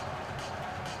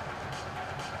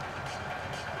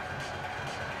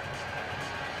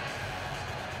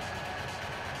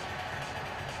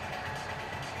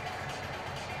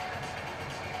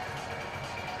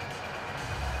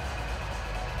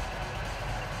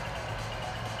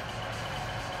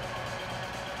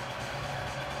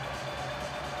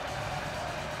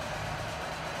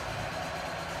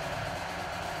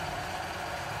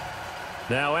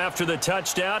 Now after the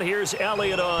touchdown, here's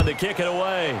Elliott on to kick it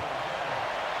away.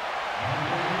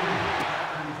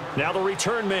 Now the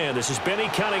return man. This is Benny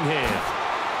Cunningham.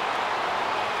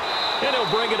 And he'll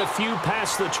bring it a few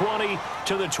past the 20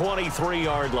 to the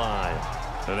 23-yard line.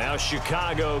 And now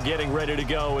Chicago getting ready to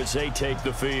go as they take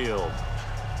the field.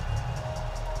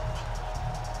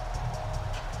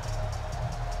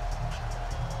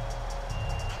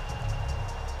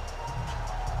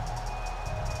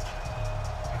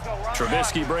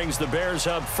 Trubisky brings the Bears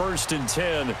up 1st and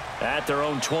 10 at their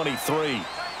own 23.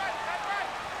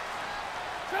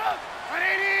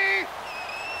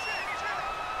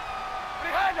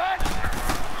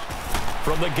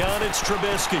 From the gun, it's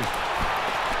Trubisky.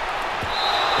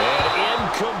 And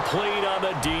incomplete on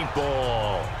the deep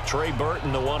ball. Trey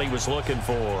Burton, the one he was looking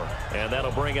for. And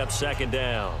that'll bring up 2nd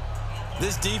down.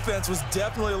 This defense was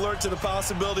definitely alert to the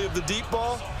possibility of the deep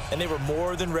ball, and they were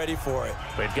more than ready for it.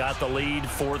 They've got the lead,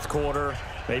 4th quarter.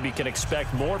 Maybe can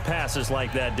expect more passes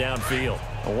like that downfield.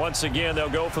 Once again, they'll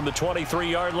go from the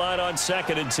 23-yard line on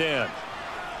 2nd and 10.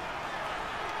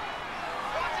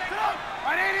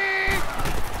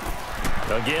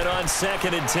 Again on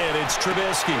 2nd and 10, it's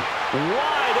Trubisky.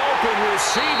 Wide open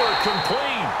receiver,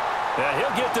 complete. Now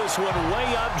he'll get this one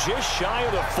way up just shy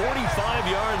of the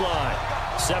 45-yard line.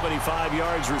 75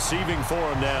 yards receiving for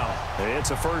him now. It's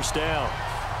a 1st down.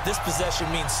 This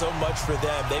possession means so much for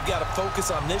them. They've got to focus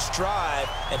on this drive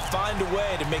and find a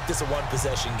way to make this a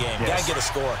one-possession game. Yes. Got to get a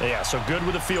score. Yeah, so good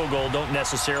with a field goal. Don't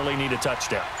necessarily need a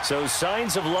touchdown. So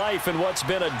signs of life in what's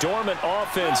been a dormant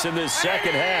offense in this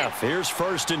 2nd half. Here's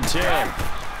 1st and 10.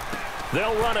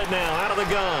 They'll run it now out of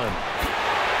the gun.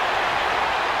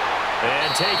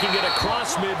 And taking it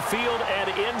across midfield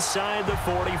and inside the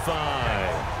 45.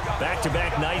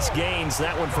 Back-to-back nice gains.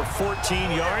 That one for 14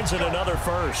 yards and another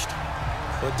 1st.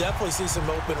 We'll definitely see some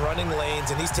open running lanes,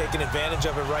 and he's taking advantage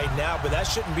of it right now, but that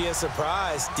shouldn't be a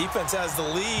surprise. Defense has the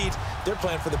lead. They're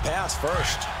playing for the pass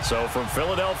first. So from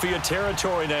Philadelphia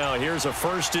territory now, here's a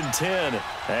 1st and 10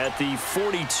 at the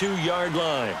 42-yard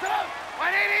line.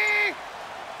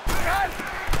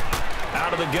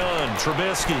 Out of the gun,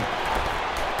 Trubisky.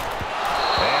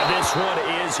 And this one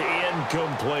is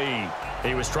incomplete.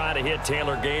 He was trying to hit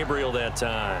Taylor Gabriel that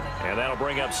time, and that'll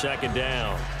bring up 2nd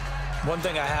down. One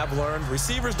thing I have learned,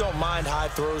 receivers don't mind high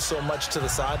throws so much to the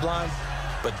sideline,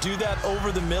 but do that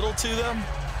over the middle to them,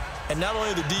 and not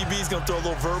only the DB's going to throw a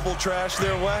little verbal trash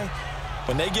their way,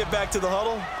 when they get back to the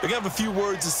huddle, they're going to have a few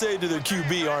words to say to their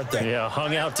QB, aren't they? Yeah,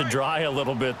 hung out to dry a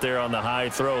little bit there on the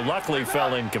high throw. Luckily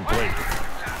fell incomplete.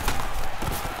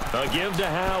 A give to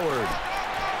Howard.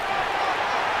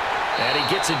 And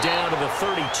he gets it down to the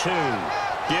 32.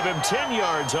 Give him 10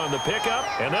 yards on the pickup,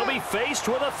 and they'll be faced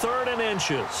with a 3rd and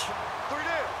inches.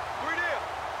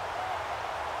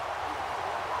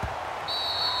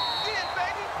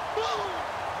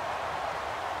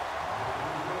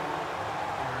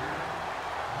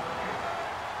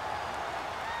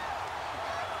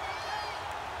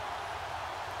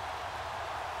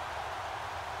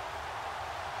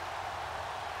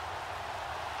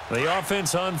 The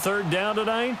offense on 3rd down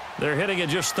tonight, they're hitting it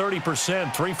just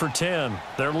 30%, 3 for 10.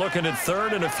 They're looking at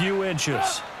 3rd and a few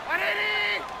inches.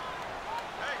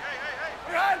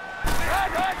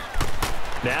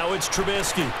 Now it's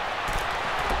Trubisky.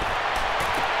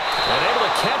 And able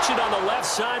to catch it on the left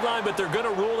sideline, but they're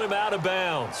going to rule him out of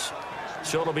bounds.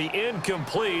 So it'll be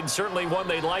incomplete, certainly one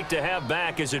they'd like to have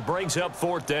back as it brings up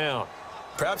 4th down.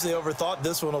 Perhaps they overthought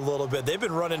this one a little bit. They've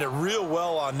been running it real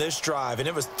well on this drive, and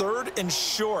it was 3rd and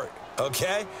short,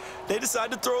 okay? They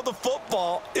decided to throw the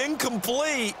football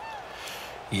incomplete.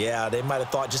 Yeah, they might have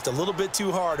thought just a little bit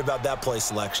too hard about that play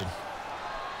selection.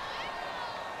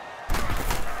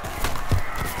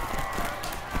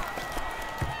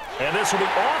 And this will be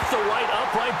off the right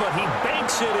upright, but he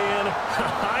banks it in. A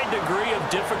high degree of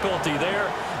difficulty there,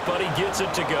 but he gets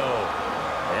it to go.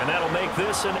 And that'll make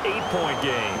this an 8-point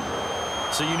game.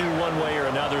 So you knew one way or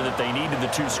another that they needed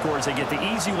the 2 scores. They get the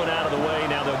easy one out of the way.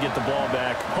 Now they'll get the ball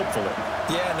back, hopefully.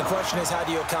 Yeah, and the question is, how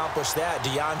do you accomplish that?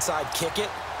 Do you onside kick it?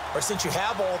 Or since you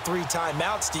have all 3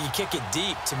 timeouts, do you kick it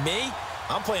deep? To me,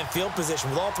 I'm playing field position.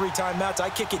 With all 3 timeouts, I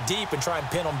kick it deep and try and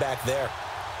pin them back there.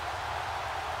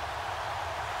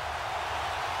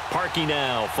 Parkey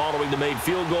now following the made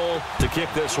field goal to kick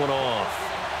this one off.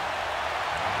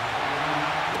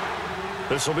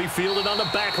 This will be fielded on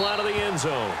the back line of the end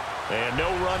zone. And no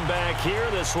run back here.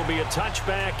 This will be a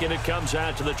touchback, and it comes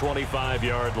out to the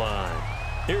 25-yard line.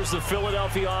 Here's the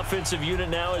Philadelphia offensive unit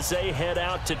now as they head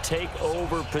out to take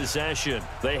over possession.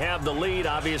 They have the lead,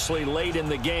 obviously, late in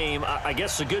the game. I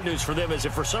guess the good news for them is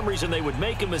if for some reason they would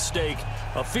make a mistake,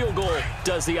 a field goal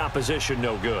does the opposition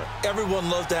no good. Everyone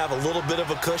loves to have a little bit of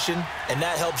a cushion, and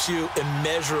that helps you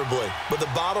immeasurably. But the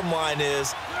bottom line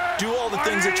is, do all the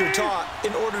things that you're taught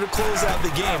in order to close out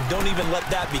the game. Don't even let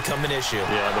that become an issue.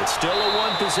 Yeah, but still a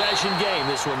one-possession game.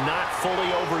 This one not fully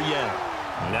over yet.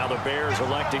 Now the Bears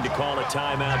electing to call a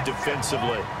timeout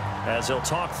defensively as they'll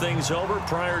talk things over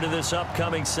prior to this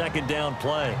upcoming 2nd down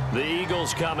play. The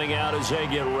Eagles coming out as they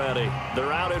get ready.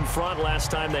 They're out in front. Last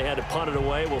time they had to punt it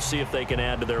away. We'll see if they can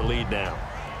add to their lead now.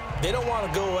 They don't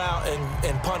want to go out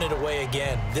and punt it away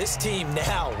again. This team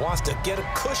now wants to get a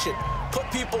cushion, put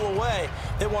people away.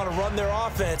 They want to run their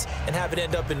offense and have it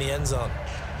end up in the end zone.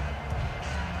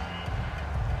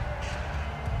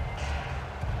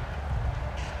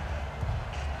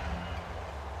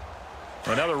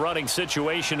 Another running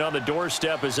situation on the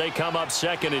doorstep as they come up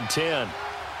 2nd and 10.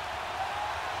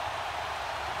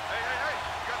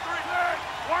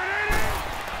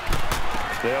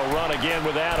 They'll run again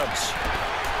with Adams.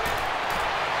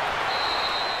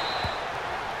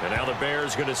 And now the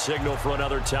Bears going to signal for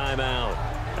another timeout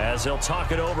as they'll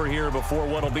talk it over here before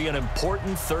what will be an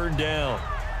important 3rd down.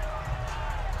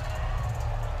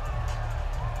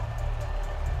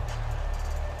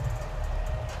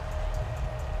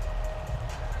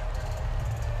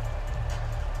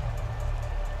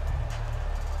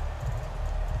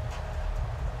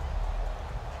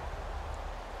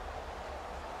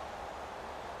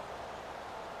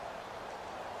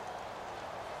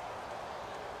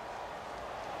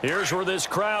 Here's where this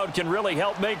crowd can really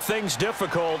help make things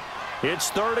difficult. It's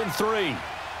 3rd and 3.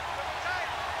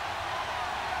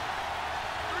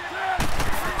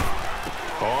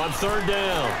 On 3rd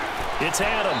down, it's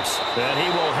Adams. And he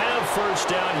will have 1st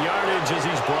down yardage as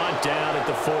he's brought down at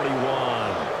the 41.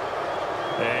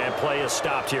 And play is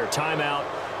stopped here. Timeout.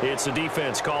 It's the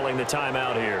defense calling the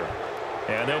timeout here.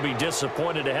 And they'll be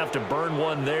disappointed to have to burn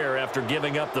one there after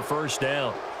giving up the 1st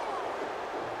down.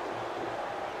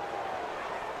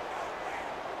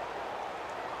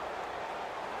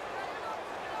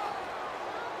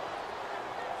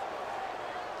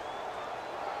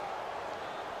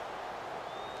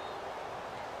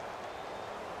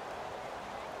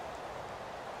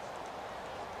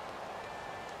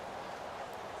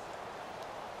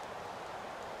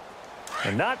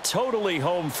 And not totally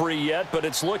home free yet, but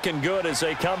it's looking good as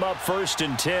they come up 1st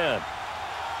and 10.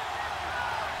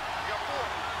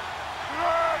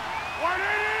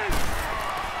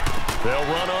 They'll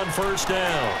run on 1st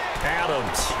down.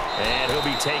 Adams. And he'll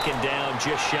be taken down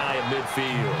just shy of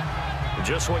midfield.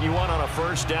 Just what you want on a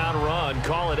 1st down run.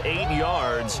 Call it 8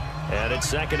 yards. And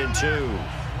it's 2nd and 2.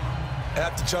 I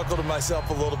have to chuckle to myself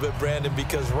a little bit, Brandon,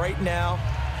 because right now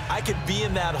I could be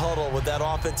in that huddle with that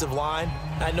offensive line.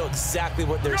 I know exactly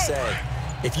what they're saying.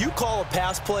 If you call a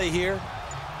pass play here,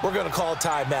 we're going to call a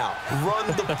timeout. Run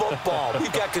the football.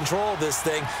 We've got control of this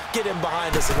thing. Get in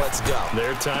behind us and let's go.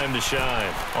 Their time to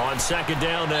shine. On 2nd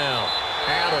down now,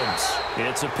 Adams.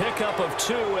 It's a pickup of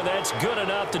 2, and that's good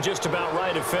enough to just about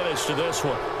write a finish to this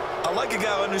one. I like a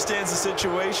guy who understands the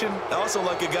situation. I also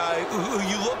like a guy who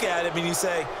you look at him and you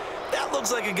say, that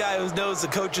looks like a guy who knows the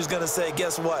coach is going to say,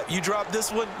 guess what? You drop this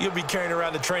one, you'll be carrying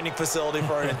around the training facility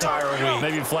for an entire week.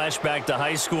 Maybe flashback to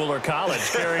high school or college,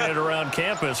 carrying it around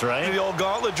campus, right? The old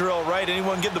gauntlet drill, right?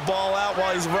 Anyone get the ball out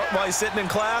while he's sitting in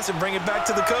class and bring it back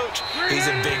to the coach? He's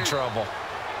in big trouble.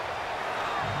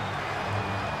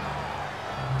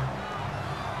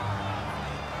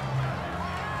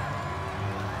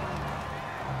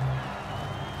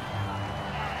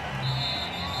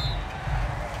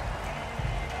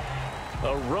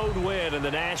 A road win in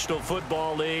the National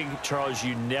Football League. Charles,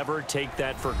 you never take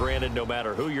that for granted, no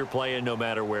matter who you're playing, no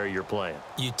matter where you're playing.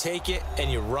 You take it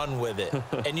and you run with it.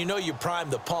 And you know you primed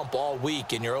the pump all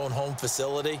week in your own home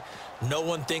facility. No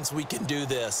one thinks we can do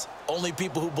this. Only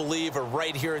people who believe are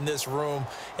right here in this room.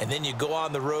 And then you go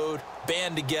on the road,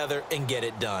 band together, and get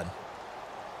it done.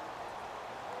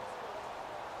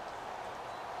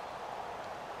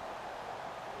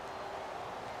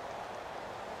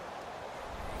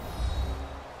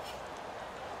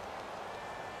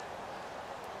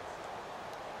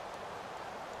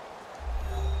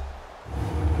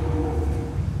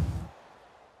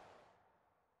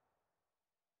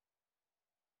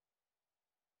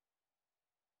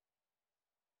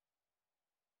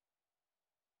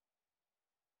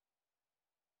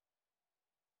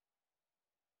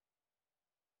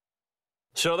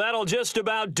 So that'll just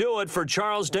about do it for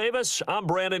Charles Davis. I'm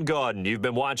Brandon Gaudin. You've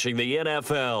been watching the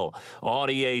NFL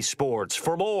on EA Sports.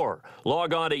 For more,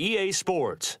 log on to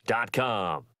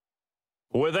easports.com.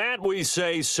 With that, we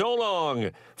say so long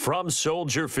from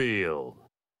Soldier Field.